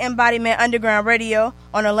in to Embodiment Underground Radio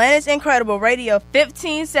on Atlanta's Incredible Radio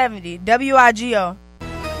 1570 WIGO.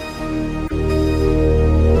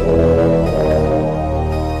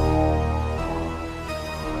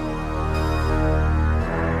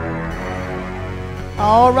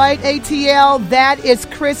 All right, ATL, that is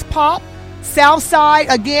Chris Pop. Southside,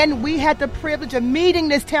 again, we had the privilege of meeting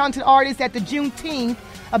this talented artist at the Juneteenth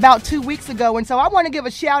about 2 weeks ago. And so I want to give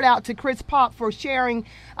a shout out to Chris Pop for sharing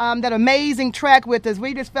that amazing track with us.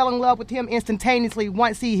 We just fell in love with him instantaneously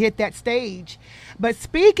once he hit that stage. But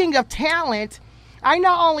speaking of talent, I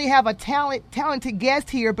not only have a talented guest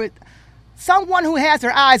here, but someone who has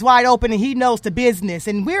their eyes wide open and he knows the business.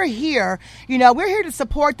 And we're here, we're here to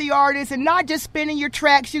support the artists and not just spinning your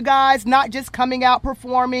tracks, you guys, not just coming out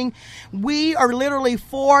performing. We are literally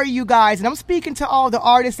for you guys. And I'm speaking to all the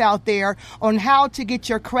artists out there on how to get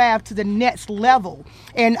your craft to the next level.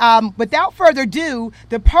 And without further ado,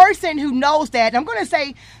 the person who knows that, I'm going to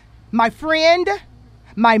say my friend,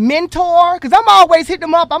 my mentor, because I'm always hitting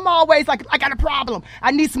them up. I'm always like, I got a problem.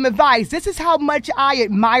 I need some advice. This is how much I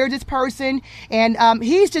admire this person. And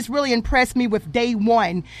he's just really impressed me with day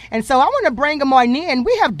one. And so I want to bring him on in.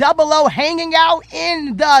 We have Double O hanging out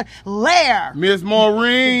in the lair. Miss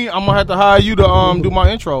Maureen, I'm going to have to hire you to do my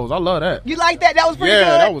intros. I love that. You like that? That was pretty good?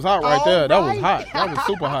 Yeah, that was hot right there. Right. That was hot. That was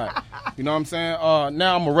super hot. You know what I'm saying?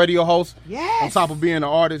 Now I'm a radio host. Yes. On top of being an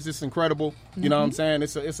artist, it's incredible. You know what I'm saying?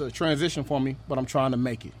 It's a transition for me, but I'm trying to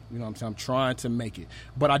make it. You know what I'm saying? I'm trying to make it.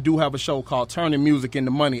 But I do have a show called Turning Music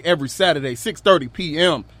into Money every Saturday, 6:30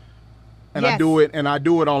 p.m. And Yes. I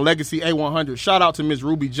do it on Legacy A100. Shout out to Miss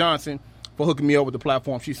Ruby Johnson for hooking me up with the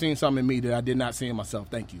platform. She's seen something in me that I did not see in myself.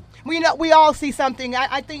 Thank you. Well, we all see something.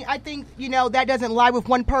 I think that doesn't lie with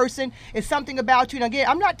one person. It's something about you. And again,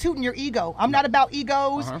 I'm not tooting your ego. I'm not about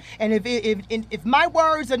egos. And if my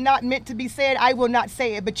words are not meant to be said, I will not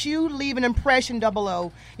say it. But you leave an impression, Double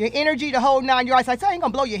O. Your energy, the whole 9 yards. I ain't gonna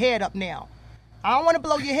blow your head up now. I don't want to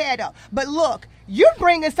blow your head up. But look, you're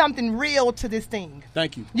bringing something real to this thing.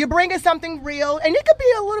 Thank you. You're bringing something real, and it could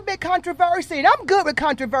be a little bit controversial. And I'm good with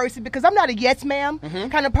controversy because I'm not a yes ma'am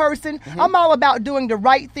kind of person. I'm all about doing the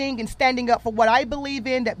right thing and standing up for what I believe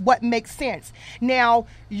in, that what makes sense. Now,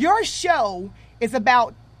 your show is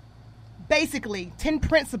about basically 10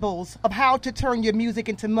 principles of how to turn your music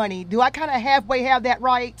into money. Do I kind of halfway have that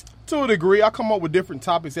right? To a degree. I come up with different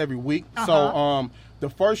topics every week. So the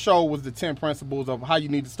first show was the 10 principles of how you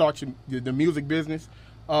need to start the music business.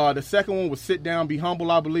 The second one was sit down, be humble,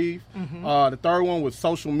 I believe. The third one was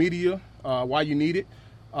social media, why you need it.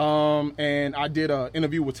 And I did an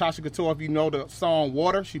interview with Tasha Couture. If you know the song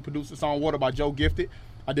Water, she produced the song Water by Joe Gifted.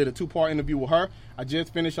 I did a 2-part interview with her. I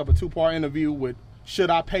just finished up a 2-part interview with Should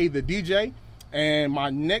I Pay the DJ? And my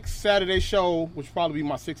next Saturday show, which will probably be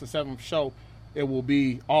my 6th or 7th show, it will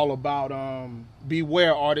be all about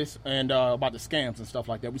beware artists and about the scams and stuff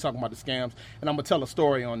like that. We're talking about the scams. And I'm going to tell a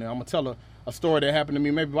story on there. I'm going to tell a story that happened to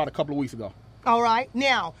me maybe about a couple of weeks ago. All right.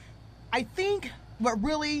 Now, I think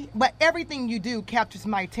But everything you do captures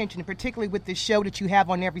my attention, particularly with this show that you have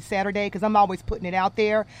on every Saturday, because I'm always putting it out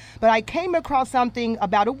there. But I came across something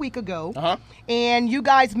about a week ago, and you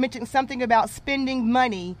guys mentioned something about spending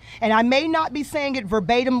money, and I may not be saying it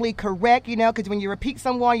verbatimly correct, because when you repeat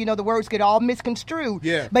someone, the words get all misconstrued.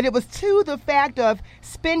 Yeah. But it was to the fact of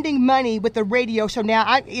spending money with the radio show.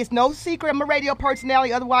 Now, it's no secret I'm a radio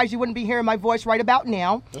personality, otherwise you wouldn't be hearing my voice right about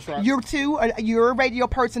now. That's right. You're a radio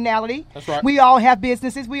personality. That's right. We all have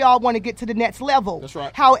businesses. We all want to get to the next level. That's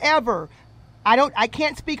right. However, I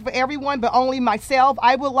can't speak for everyone, but only myself.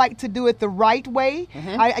 I would like to do it the right way.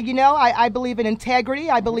 I believe in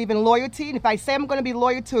integrity. I believe in loyalty. And if I say I'm going to be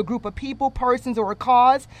loyal to a group of people, persons, or a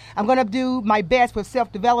cause, I'm going to do my best with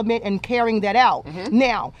self-development and carrying that out.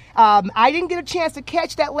 Now, I didn't get a chance to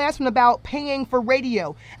catch that last one about paying for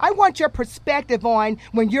radio. I want your perspective on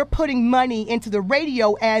when you're putting money into the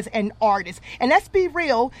radio as an artist. And let's be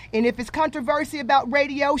real. And if it's controversy about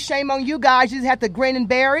radio, shame on you guys. You just have to grin and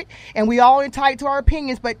bear it. And we all tight to our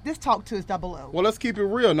opinions, but this talk to is 00. Well, let's keep it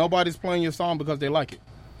real. Nobody's playing your song because they like it.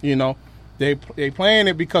 They playing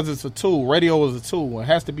it because it's a tool. Radio is a tool. It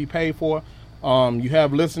has to be paid for. You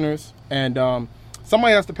have listeners, and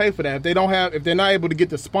somebody has to pay for that. If they're not able to get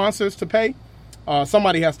the sponsors to pay,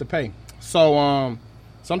 somebody has to pay. So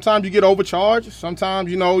sometimes you get overcharged.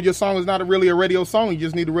 Sometimes your song is not really a radio song. You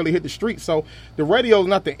just need to really hit the street. So the radio is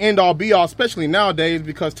not the end all be all, especially nowadays,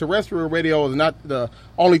 because terrestrial radio is not the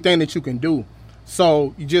only thing that you can do.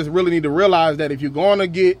 So you just really need to realize that if you're going to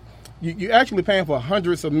get, you're actually paying for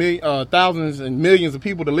hundreds of thousands and millions of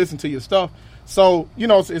people to listen to your stuff. So,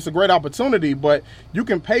 it's a great opportunity, but you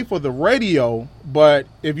can pay for the radio. But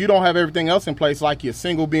if you don't have everything else in place, like your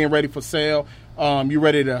single being ready for sale, you're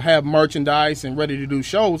ready to have merchandise and ready to do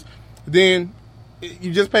shows, then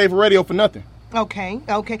you just pay for radio for nothing. Okay.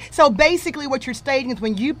 So basically what you're stating is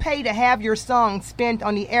when you pay to have your song spent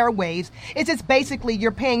on the airwaves, it's just basically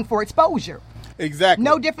you're paying for exposure. Exactly.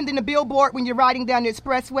 No different than a billboard when you're riding down the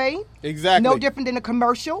expressway. Exactly. No different than a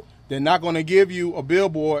commercial. They're not going to give you a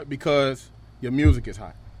billboard because your music is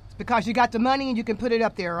hot. It's because you got the money and you can put it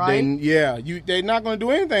up there, right? They're not going to do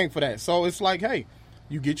anything for that. So it's like, hey,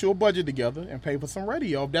 you get your budget together and pay for some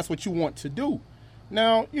radio if that's what you want to do.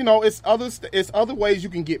 Now, it's other ways you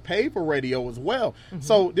can get paid for radio as well.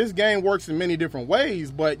 So this game works in many different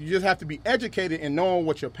ways, but you just have to be educated in knowing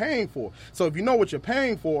what you're paying for. So if you know what you're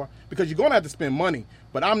paying for, because you're going to have to spend money,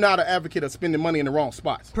 but I'm not an advocate of spending money in the wrong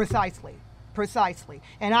spots. Precisely.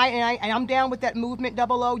 And I'm down with that movement,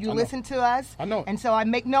 00. You listen to us. I know. And so I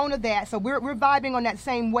make note of that. So we're vibing on that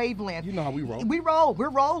same wavelength. You know how we roll. We're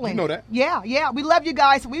rolling. You know that. Yeah. We love you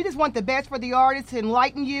guys. We just want the best for the artists to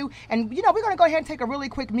enlighten you. And, we're going to go ahead and take a really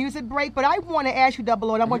quick music break. But I want to ask you,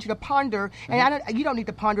 00, and I want you to ponder. And you don't need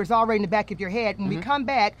to ponder. It's already in the back of your head. When we come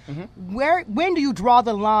back, when do you draw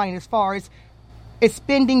the line as far as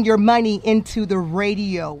spending your money into the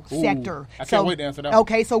radio sector? I can't wait to answer that.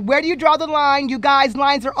 Okay, so where do you draw the line? You guys,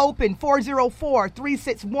 lines are open,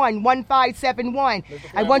 404-361-1571.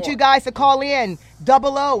 I want you guys to call in.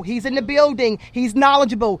 00, he's in the building. He's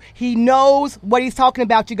knowledgeable. He knows what he's talking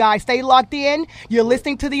about, you guys. Stay locked in. You're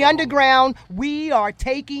listening to The Underground. We are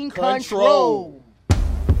taking control.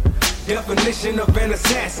 Definition of an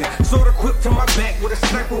assassin, sort of equipped to my back with a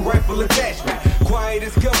sniper rifle attachment. Quiet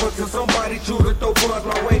as cover till somebody chew to throw bars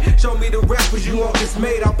my way. Show me the rappers you want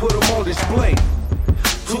dismayed, I put them on display.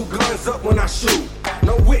 2 guns up when I shoot,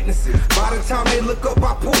 no witnesses. By the time they look up,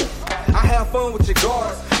 I poof. I have fun with your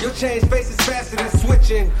guards. Your change faces faster than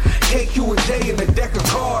switching KQ and J in the deck of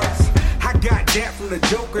cards. I got that from the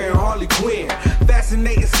Joker and Harley Quinn.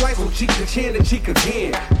 Fascinating slice from cheek to chin to cheek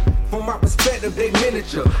again. From my perspective, they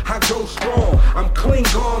miniature. I go strong. I'm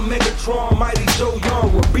Klingon, Megatron, Mighty Joe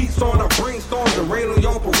Young. With beats on, I brainstorm and rain on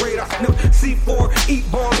y'all parade. I snip C4, eat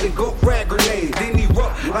bombs and go frag grenades. Then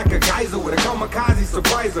erupt like a geyser with a kamikaze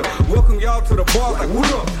surpriser. Welcome y'all to the bar like, what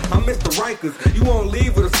up? I'm Mr. Rikers. You won't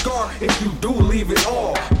leave with a scar if you do leave it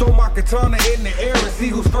all. Throw my katana in the air and see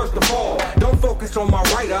who's first to fall. Don't focus on my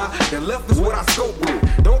right eye. The left is what I scope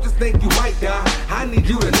with. Don't just think you might die. I need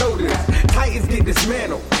you to know this. Titans get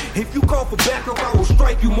dismantled. If you call for backup, I will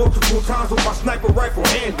strike you multiple times with my sniper rifle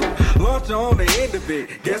handle. Launcher on the end of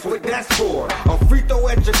it, guess what that's for? A free throw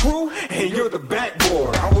at your crew, and you're the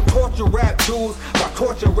backboard. I will torture rap dudes by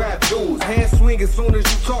torture rap dudes. Hand swing as soon as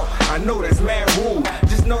you talk, I know that's mad rude.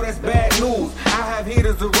 Just know that's bad news. I have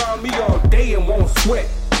hitters around me all day and won't sweat.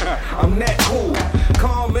 I'm that cool,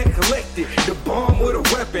 calm and collected. The bomb with a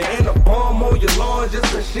weapon and a bomb on your lawn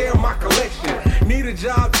just to share my collection. Need a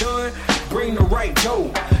job done, bring the right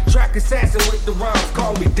dough. track assassin with the rhymes,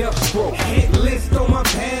 call me Deathstroke. Hit list on my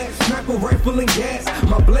pad, sniper rifle and gas,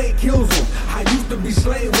 my blade kills them. I used to be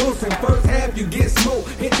Slade Wilson, first half you get smoked,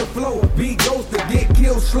 hit the flow, be ghosted, get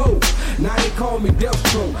killed slow. Now they call me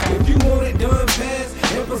Deathstroke. If you want it done fast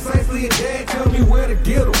and precisely a dad, tell me where to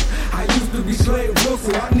get them. I used to be Slade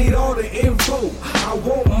Wilson, I need all the info. I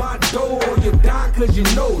want my dough or you die cause you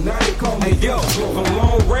know. Now they call me Deathstroke. From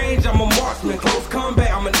long range, I'm a marksman, close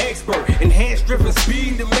combat, I'm an expert. Enhanced driven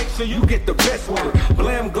speed to make sure you get the best word.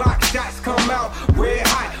 Blam Glock shots come out red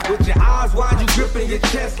hot, with your eyes wide, you gripping your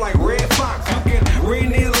chest like Red Fox. You can ring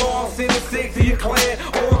the alarm, send a sick to your clan,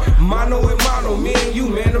 or mano and mano, me and you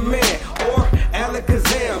man to man, or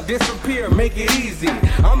Alakazam, disappear, make it easy.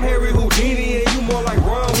 I'm Harry Houdini and you more like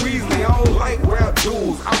Ron Weasley. I don't like rap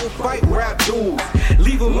dudes, I will fight rap dudes,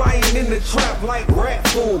 leave them lying in the trap like rat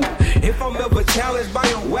food. If I'm ever challenged by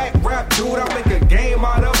a whack rap dude, I make a game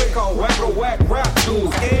out of it called Whack or Whack Rap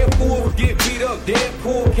Dudes. Scared fools get beat up,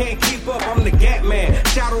 Deadpool can't keep up, I'm the Gat Man,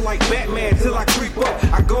 shadow like Batman till I creep up.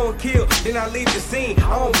 I go and kill, then I leave the scene,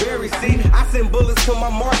 I don't bury, see, I send bullets to my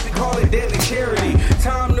marks and call it deadly charity.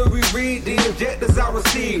 Time to reread the objectives I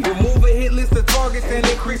receive, remove a hit list of targets and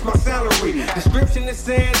increase my salary. Description is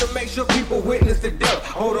saying to make sure people witness the death.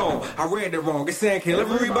 Hold on, I read it wrong, it's saying kill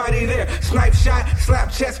everybody there. Snipe shot,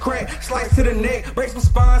 slap chest crack, slice to the neck, break some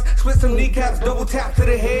spines, split some kneecaps, double tap to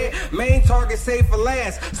the head. Main target saved for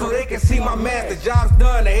last, so they can see my mask. The job's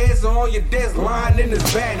done, the heads are on your desk, lying in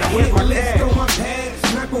this bag. Now here's my list on my pad,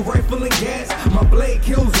 sniper rifle and gas, my blade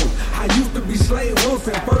kills them. I used to be Slade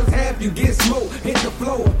Wilson, first half you get smoked, hit the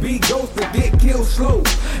flow, be ghosted, get killed slow.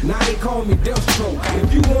 Now they call me Deathstroke.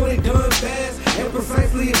 If you want it done fast and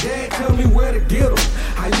precisely a dad, tell me where to get them.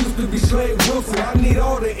 I used to be Slade Wilson, I need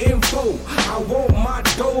all the info. I want my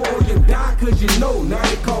dough or you die cause you know. Now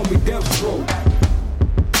they call me Deathstroke.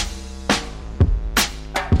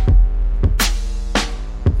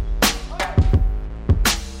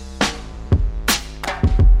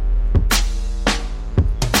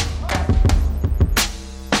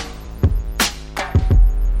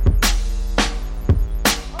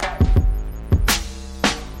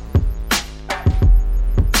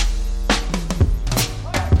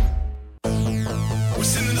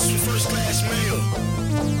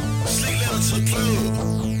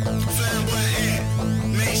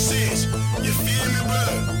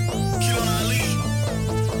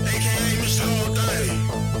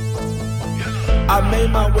 I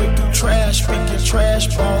made my way through trash, picking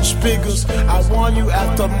trash balls, figures. I warn you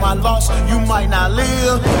after my loss, you might not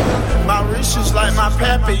live. My wrist is like my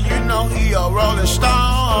pappy, you know he a rolling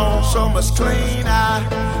stone. So much clean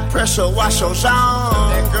eye, pressure wash your zone.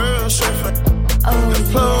 That girl surfing, the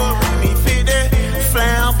plug, me fit it,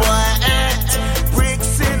 flamboyant,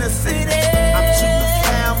 bricks in the city. I'm too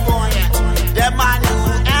flamboyant, that my new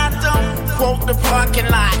anthem. Quote the parking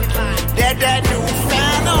lot, that new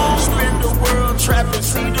phantom. Spin the world trapping,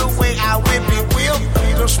 see the way I whip it,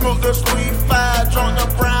 whip. Don't smoke the 3-5, drunk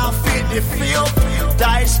the brown 50 feel.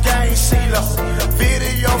 Dice game, CeeLo,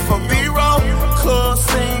 video for B-roll. Club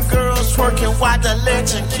scene, girls twerking, watch the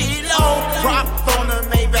legend Kilo. Drop on the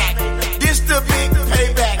Maybach, this the big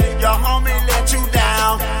payback. Your homie let you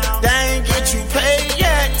down, they ain't get you paid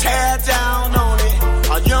yet. Tear down on it,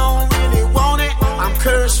 or you don't really want it. I'm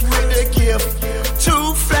cursed with a gift,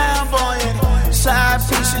 too flamboyant. Side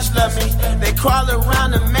pieces love me, they crawl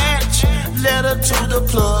around the match. Letter to the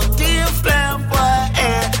plug, dear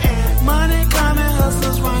flamboyant. Money coming,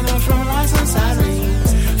 hustlers running from license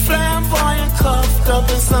sirens. Flamboyant, cuffed up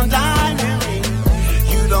in some diamond ring.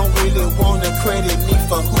 You don't really wanna credit me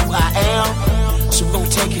for who I am, so we gon'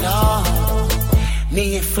 take it all.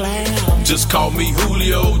 Me and Flam. Just call me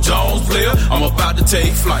Julio Jones, player. I'm about to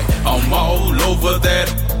take flight. I'm all over that.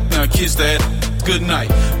 Now kiss that. Good night.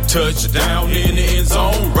 Touchdown in the end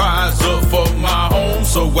zone. Rise up for my home.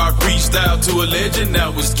 So I reached out to a legend.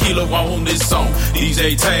 Now it's Kilo on this song.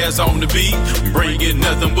 DJ Taz on the beat. Bringing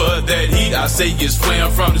nothing but that heat. I say it's Flam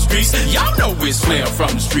from the streets. Y'all know it's Flam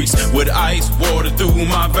from the streets. With ice water through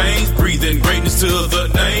my veins. Breathing greatness to the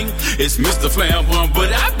name. It's Mr. Flam,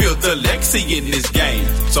 but I built the legacy in this game.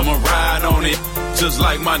 So I'ma ride on it. Just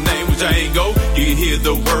like my name was Django. You can hear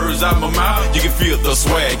the words out my mouth. You can feel the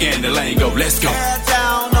swag and the lingo. Let's go. Tear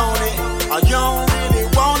down on it, or you don't really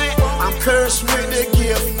want it. I'm cursed with a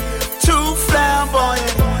gift, too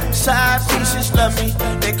flamboyant. Side pieces love me,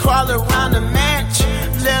 they crawl around the match.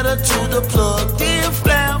 Letter to the plug, dear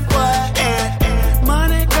flamboyant.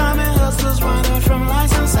 Money coming, hustlers running from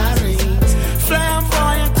license sirens.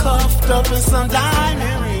 Flamboyant, cuffed up in some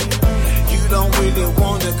diamond ring. You don't really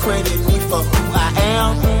wanna credit me for who I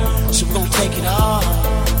am, so we gon' take it all.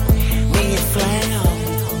 Me and Flam.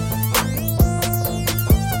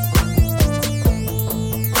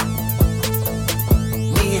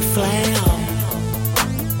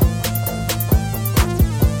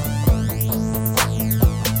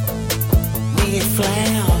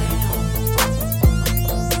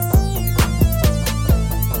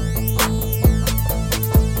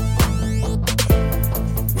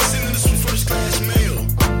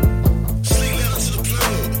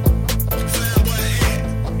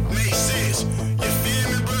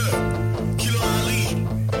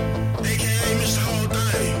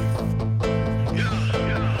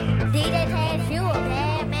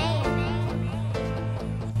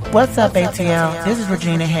 What's up, ATL? This is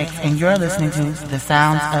Regina Hicks, and you're listening to The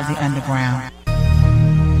Sounds of the Underground.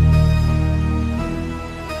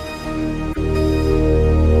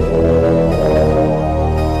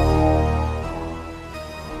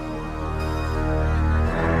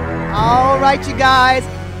 All right, you guys.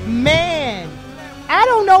 Man, I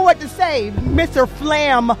don't know what to say, Mr.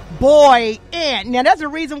 Flamboyant. Now, there's a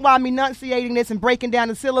reason why I'm enunciating this and breaking down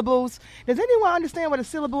the syllables. Does anyone understand what a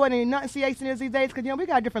syllable and an enunciation is these days? Because, we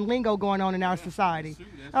got different lingo going on in our society.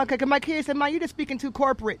 Okay, because my kids said, "Mom, you're just speaking too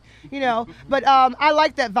corporate," But I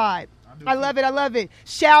like that vibe. I love it.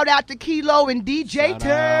 Shout out to Kilo and DJ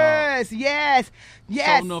Tess. Yes.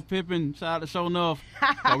 Show enough Pippin. Shout out to Show Enough.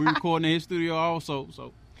 We recording in his studio also.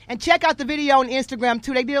 So. And check out the video on Instagram,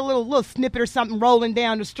 too. They did a little snippet or something rolling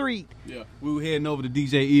down the street. Yeah. We were heading over to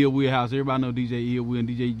DJ Ill Wheelhouse. Everybody know DJ Ill Wheel and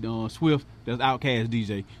DJ Swift. That's Outkast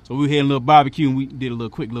DJ. So we had a little barbecue, and we did a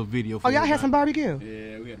quick little video for y'all had some barbecue?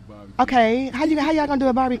 Yeah, we had a barbecue. Okay. How y'all going to do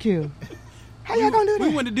a barbecue? How y'all going to do that?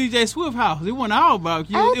 We went to DJ Swift house. It wasn't our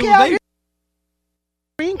barbecue. Okay.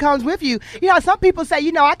 Comes with you. Some people say,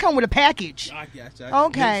 I come with a package. I got you.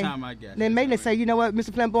 Okay. Next time I got you. Then maybe they say, you know what,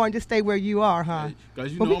 Mr. Flamboyant, just stay where you are, huh?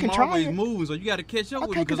 Because I'm always moving, so you got to catch up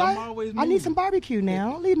with me because I'm always moving. I need some barbecue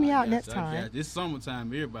now. Leave me out next time. It's summertime.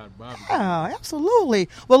 Everybody barbecue. Oh, absolutely.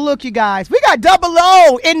 Well, look, you guys, we got Double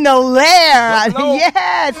O in the lair.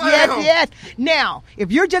 Yes. Now,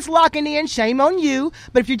 if you're just locking in, shame on you.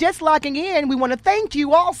 But if you're just locking in, we want to thank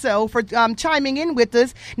you also for chiming in with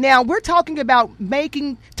us. Now, we're talking about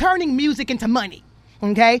turning music into money.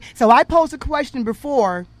 Okay? So I posed a question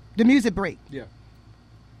before the music break. Yeah.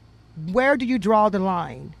 Where do you draw the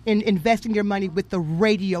line in investing your money with the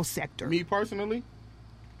radio sector? Me personally?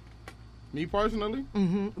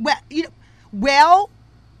 Mm-hmm. Well,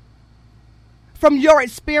 from your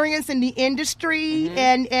experience in the industry,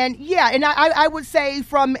 and I would say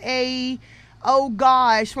from a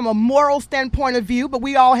moral standpoint of view, but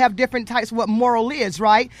we all have different types of what moral is,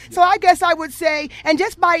 right? Yeah. So I guess I would say, and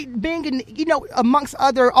just by being in, amongst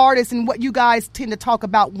other artists and what you guys tend to talk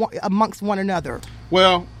about amongst one another.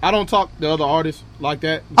 Well, I don't talk to other artists like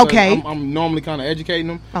that. Okay. I'm normally kind of educating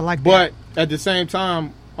them. I like that. But at the same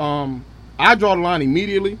time, I draw the line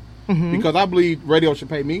immediately because I believe radio should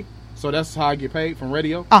pay me. So that's how I get paid, from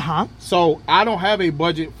radio. Uh-huh. So I don't have a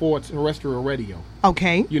budget for terrestrial radio.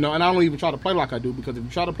 Okay. And I don't even try to play like I do, because if you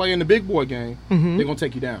try to play in the big boy game, they're going to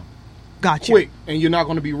take you down. Gotcha. Quick. And you're not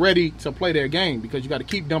going to be ready to play their game because you got to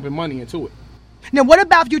keep dumping money into it. Now, what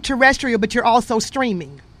about if you're terrestrial, but you're also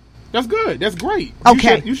streaming? That's good. That's great.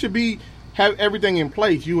 Okay. You should have everything in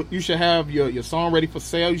place. You should have your song ready for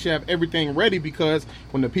sale. You should have everything ready, because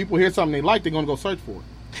when the people hear something they like, they're going to go search for it.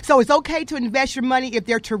 So it's okay to invest your money if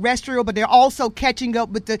they're terrestrial, but they're also catching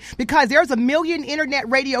up with because there's a million internet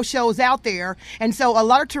radio shows out there. And so a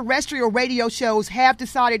lot of terrestrial radio shows have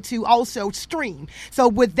decided to also stream. So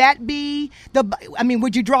would that be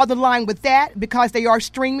would you draw the line with that because they are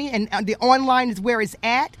streaming and the online is where it's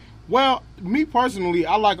at? Well, me personally,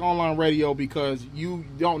 I like online radio because you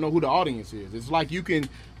don't know who the audience is. It's like you can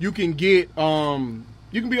get,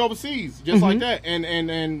 you can be overseas just like that.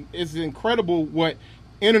 And it's incredible what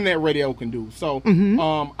internet radio can do. So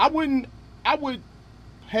I would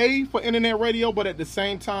pay for internet radio, but at the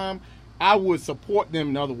same time I would support them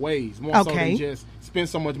in other ways, more so than just spend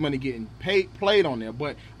so much money getting played on there.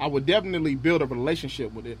 But I would definitely build a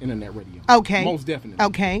relationship with the internet radio. Okay. Most definitely.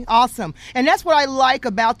 Okay, awesome. And that's what I like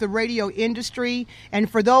about the radio industry.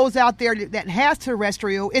 And for those out there that has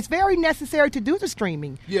terrestrial, it's very necessary to do the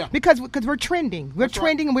streaming. Yeah. Because we're trending. We're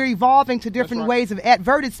trending and we're evolving to different ways of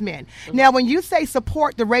advertisement. Now, when you say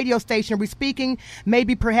support the radio station, we're speaking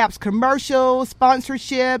maybe perhaps commercials,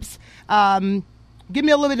 sponsorships, give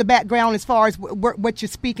me a little bit of background as far as what you're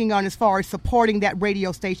speaking on as far as supporting that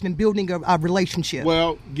radio station and building a relationship.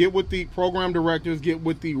 Well, get with the program directors, get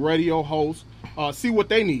with the radio hosts, see what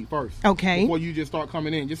they need first. Okay. Before you just start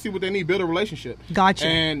coming in. Just see what they need, build a relationship. Gotcha.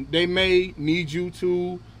 And they may need you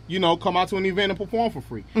to, come out to an event and perform for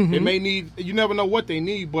free. They may need, you never know what they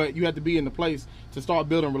need, but you have to be in the place to start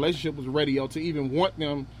building a relationship with the radio to even want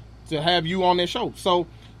them to have you on their show. So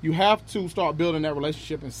you have to start building that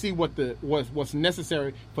relationship and see what's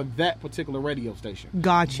necessary for that particular radio station.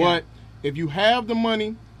 Gotcha. But if you have the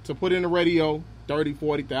money to put in the radio, $30,000,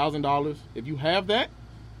 $40,000, if you have that,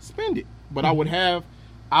 spend it. But I would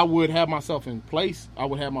have myself in place. I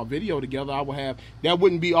would have my video together. That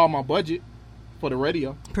wouldn't be all my budget for the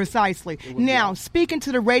radio. Precisely. Now, speaking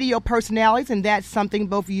to the radio personalities, and that's something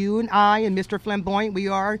both you and I and Mr. Flamboyant, we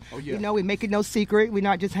are, we make it no secret. We're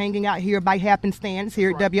not just hanging out here by happenstance here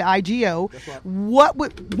at WIGO.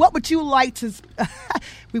 Right. What would you like to,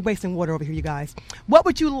 we're wasting water over here, you guys. What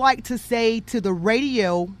would you like to say to the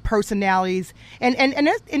radio personalities? And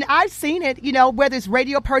I've seen it, whether it's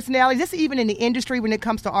radio personalities, this is even in the industry when it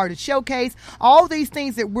comes to Artist Showcase, all these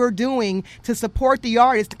things that we're doing to support the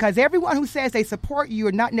artists, because everyone who says they support you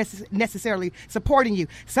are not necessarily supporting you.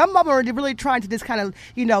 Some of them are really trying to just kind of,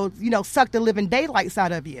 suck the living daylights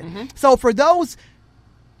out of you. Mm-hmm. So for those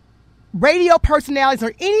radio personalities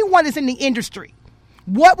or anyone that's in the industry,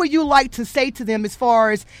 what would you like to say to them as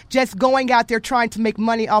far as just going out there trying to make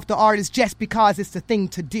money off the artist just because it's the thing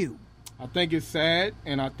to do? I think it's sad,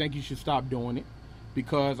 and I think you should stop doing it,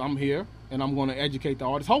 because I'm here and I'm going to educate the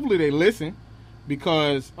artists. Hopefully they listen,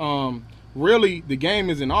 because really the game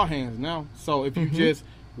is in our hands now. So if you just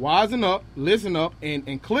wisen up, listen up,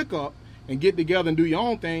 and click up and get together and do your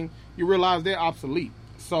own thing, you realize they're obsolete.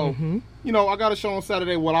 So, I got a show on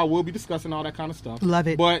Saturday where I will be discussing all that kind of stuff. Love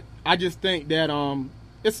it. But I just think that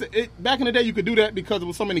back in the day you could do that because there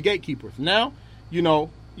was so many gatekeepers. Now,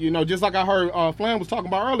 just like I heard Flam was talking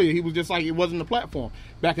about earlier, he was just like, it wasn't a platform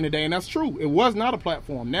back in the day, and that's true. It was not a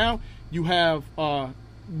platform. Now you have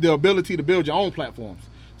the ability to build your own platforms.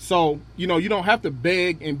 So, you don't have to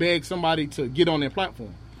beg somebody to get on their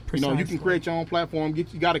platform. Precisely. You can create your own platform. You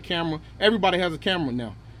got a camera. Everybody has a camera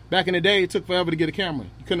now. Back in the day, it took forever to get a camera.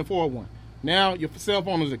 You couldn't afford one. Now, your cell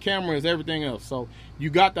phone is a camera, is everything else. So, you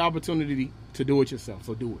got the opportunity to do it yourself.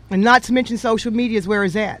 So, do it. And not to mention social media is where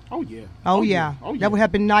it's at. Oh, yeah. Oh, yeah. That would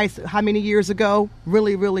have been nice. How many years ago?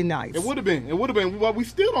 Really, really nice. It would have been. Well, we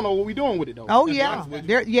still don't know what we're doing with it, though. Oh, yeah.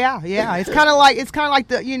 Yeah. It's kind of like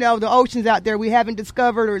the, the oceans out there we haven't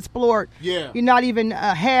discovered or explored. Yeah. You're not even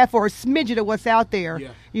a half or a smidget of what's out there.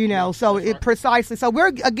 Yeah. So precisely. So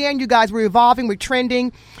we're evolving, we're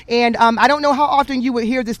trending. And I don't know how often you would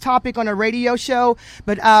hear this topic on a radio show,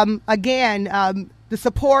 but the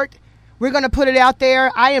support, we're going to put it out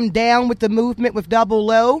there. I am down with the movement with Double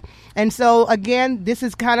O. And so, again, this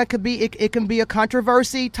is it can be a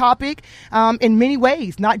controversy topic in many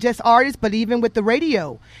ways, not just artists, but even with the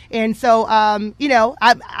radio. And so,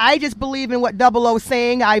 I just believe in what Double O is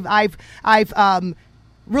saying. I've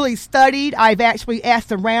really studied. I've actually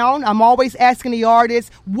asked around. I'm always asking the artists,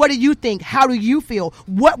 what do you think? How do you feel?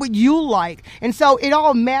 What would you like? And so it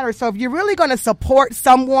all matters. So if you're really going to support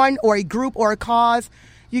someone or a group or a cause,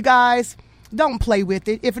 you guys, don't play with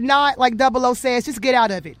it. If not, like Double O says, just get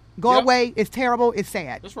out of it. Go away. It's terrible. It's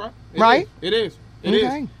sad. That's right. Right? It is.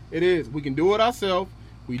 It is. We can do it ourselves.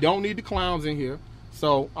 We don't need the clowns in here.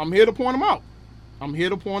 So I'm here to point them out.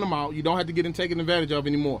 You don't have to get taken advantage of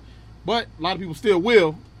anymore. But a lot of people still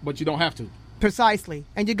will, but you don't have to. Precisely.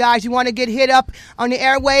 And you guys, you want to get hit up on the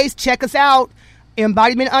airways, check us out.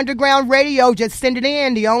 Embodiment Underground Radio, just send it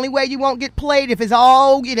in. The only way you won't get played if it's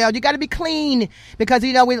all, you got to be clean, because,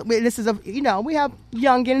 we have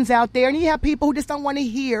youngins out there, and you have people who just don't want to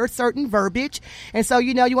hear certain verbiage. And so,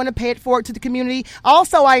 you want to pay it forward to the community.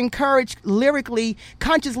 Also, I encourage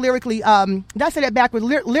conscious lyrically, did I say that backwards?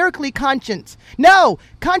 Lyrically conscious. No,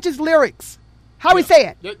 conscious lyrics. How we say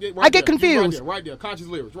it? I get confused. Right there. Conscious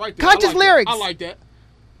lyrics. Right there. Conscious lyrics. I like that.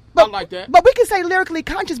 But, I like that. But we can say lyrically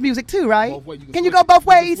conscious music too, right? Both ways. Can you go both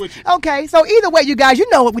ways? Okay, so either way, you guys, you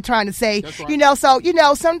know what we're trying to say. That's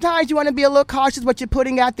right. Sometimes you want to be a little cautious what you're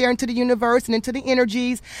putting out there into the universe and into the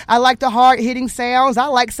energies. I like the hard-hitting sounds. I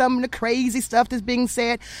like some of the crazy stuff that's being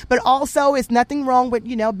said. But also, it's nothing wrong with,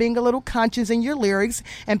 being a little conscious in your lyrics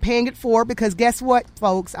and paying it forward, because guess what,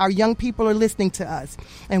 folks? Our young people are listening to us.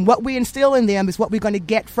 And what we instill in them is what we're going to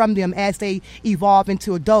get from them as they evolve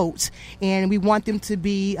into adults. And we want them to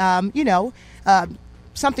be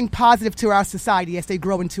something positive to our society as they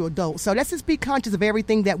grow into adults. So let's just be conscious of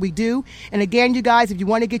everything that we do. And again, you guys, if you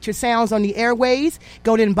want to get your sounds on the airways,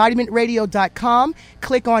 go to embodimentradio.com,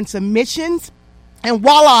 click on submissions, and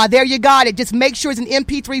voila, there you got it. Just make sure it's an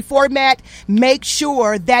MP3 format. Make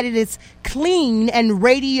sure that it is clean and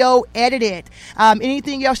radio edited.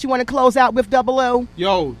 Anything else you want to close out with, Double O?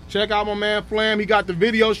 Yo, check out my man Flam. He got the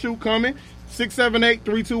video shoot coming.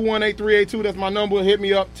 678-321-8382. That's my number. Hit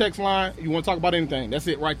me up. Text line. You want to talk about anything. That's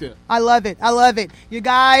it right there. I love it. You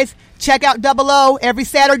guys, check out Double O every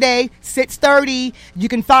Saturday, 6:30. You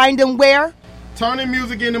can find them where?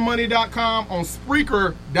 TurningMusicIntoMoney.com, on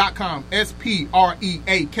Spreaker.com.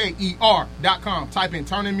 SPREAKER.com. Type in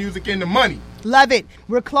Turning Music Into Money. Love it.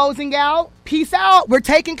 We're closing out. Peace out. We're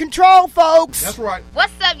taking control, folks. That's right.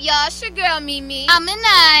 What's up, y'all? It's your girl, Mimi. I'm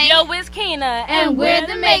Anai. Yo, it's Kina. And we're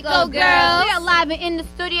the Mako Girls. We're a lot live and in the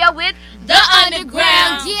studio with The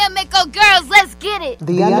Underground. Yeah, Mako girls, let's get it.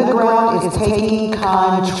 The Underground is taking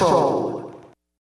control.